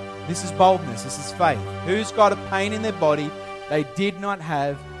 This is boldness. This is faith. Who's got a pain in their body they did not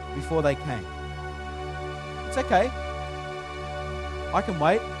have before they came? It's okay. I can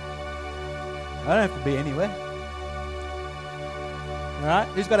wait. I don't have to be anywhere. All right?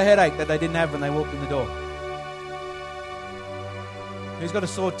 Who's got a headache that they didn't have when they walked in the door? Who's got a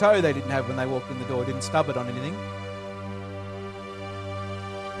sore toe they didn't have when they walked in the door? Didn't stub it on anything?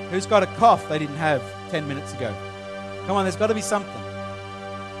 Who's got a cough they didn't have 10 minutes ago? Come on, there's got to be something.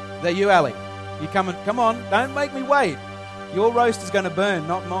 Is that you, Ali? You coming? Come on, don't make me wait. Your roast is going to burn,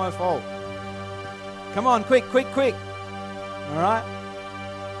 not my fault. Come on, quick, quick, quick. All right?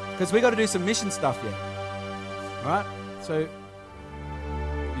 Because we got to do some mission stuff yet. All right? So,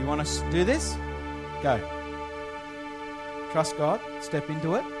 you want us to do this? Go. Trust God. Step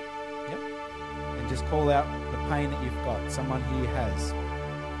into it. Yep. And just call out the pain that you've got. Someone here has.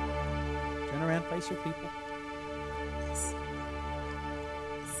 Turn around, face your people. Yes.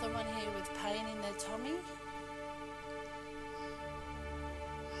 Someone here with pain in their tummy.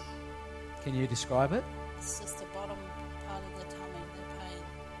 Can you describe it? It's just the bottom part of the tummy, the pain.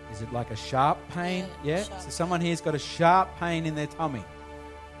 Is it like a sharp pain? Yeah? Sharp So someone here's got a sharp pain in their tummy.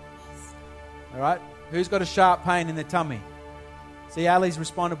 Yes. All right? Who's got a sharp pain in their tummy? See, Ali's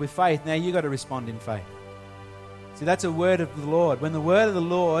responded with faith. Now you got to respond in faith. See, that's a word of the Lord. When the word of the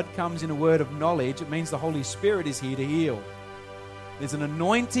Lord comes in a word of knowledge, it means the Holy Spirit is here to heal. There's an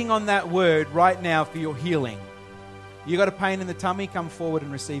anointing on that word right now for your healing. You got a pain in the tummy? Come forward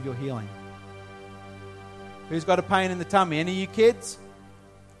and receive your healing. Who's got a pain in the tummy? Any of you kids?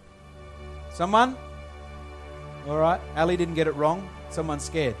 Someone? All right. Ali didn't get it wrong. Someone's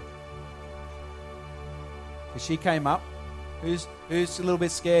scared. Because she came up. Who's a little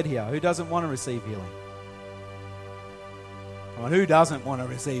bit scared here? Who doesn't want to receive healing? Come on, who doesn't want to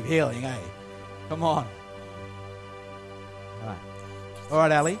receive healing, eh? Come on. All right. All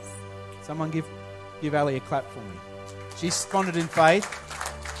right, Ali. Someone give Ali a clap for me. She responded in faith.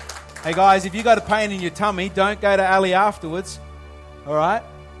 Hey, guys, if you got a pain in your tummy, don't go to Ali afterwards. All right?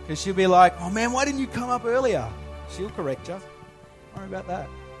 Because she'll be like, oh, man, why didn't you come up earlier? She'll correct you. Don't worry about that.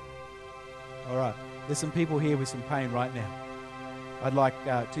 All right. There's some people here with some pain right now. I'd like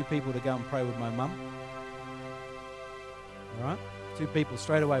 2 people to go and pray with my mum. All right? 2 people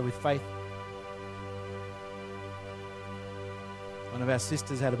straight away with faith. One of our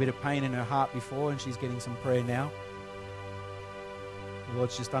sisters had a bit of pain in her heart before and she's getting some prayer now. The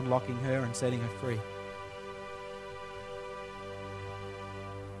Lord's just unlocking her and setting her free.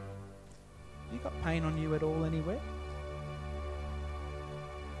 You got pain on you at all anywhere?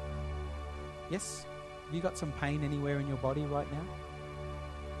 Yes? Have you got some pain anywhere in your body right now?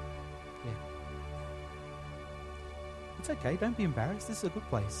 Yeah. It's okay. Don't be embarrassed. This is a good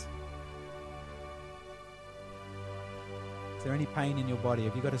place. Is there any pain in your body?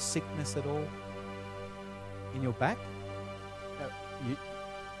 Have you got a sickness at all? In your back?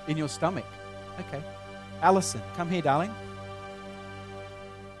 In your stomach? Okay. Alison, come here, darling.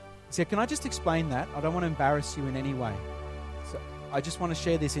 So can I just explain that? I don't want to embarrass you in any way. So I just want to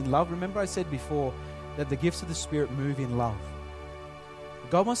share this in love. Remember I said before that the gifts of the Spirit move in love.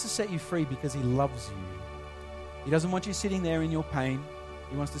 God wants to set you free because He loves you. He doesn't want you sitting there in your pain.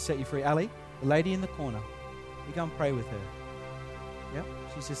 He wants to set you free. Ali, the lady in the corner, you go and pray with her. Yep,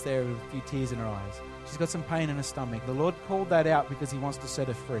 she's just there with a few tears in her eyes. She's got some pain in her stomach. The Lord called that out because He wants to set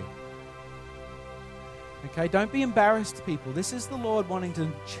her free. Okay, don't be embarrassed, people. This is the Lord wanting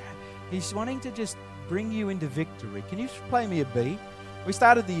to... He's wanting to just bring you into victory. Can you play me a B? We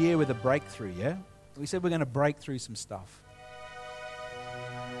started the year with a breakthrough, yeah? We said we're going to break through some stuff.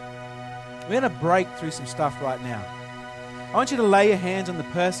 We're going to break through some stuff right now. I want you to lay your hands on the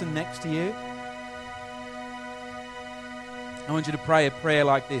person next to you. I want you to pray a prayer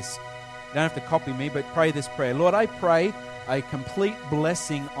like this. You don't have to copy me, but pray this prayer. Lord, I pray a complete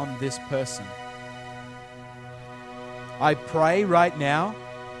blessing on this person. I pray right now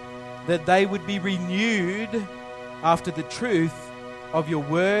that they would be renewed after the truth of your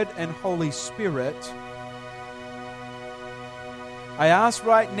Word and Holy Spirit. I ask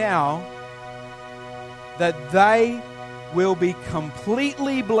right now that they will be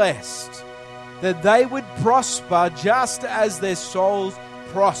completely blessed, that they would prosper just as their souls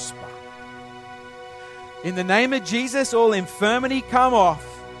prosper. In the name of Jesus, all infirmity come off.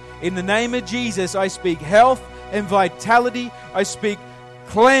 In the name of Jesus, I speak health and vitality. I speak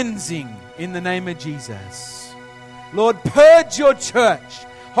cleansing in the name of Jesus. Lord, purge your church.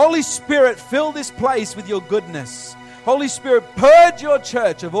 Holy Spirit, fill this place with your goodness. Holy Spirit, purge your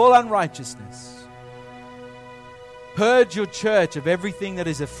church of all unrighteousness. Purge your church of everything that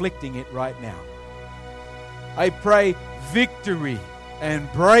is afflicting it right now. I pray victory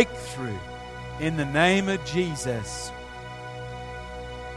and breakthrough in the name of Jesus.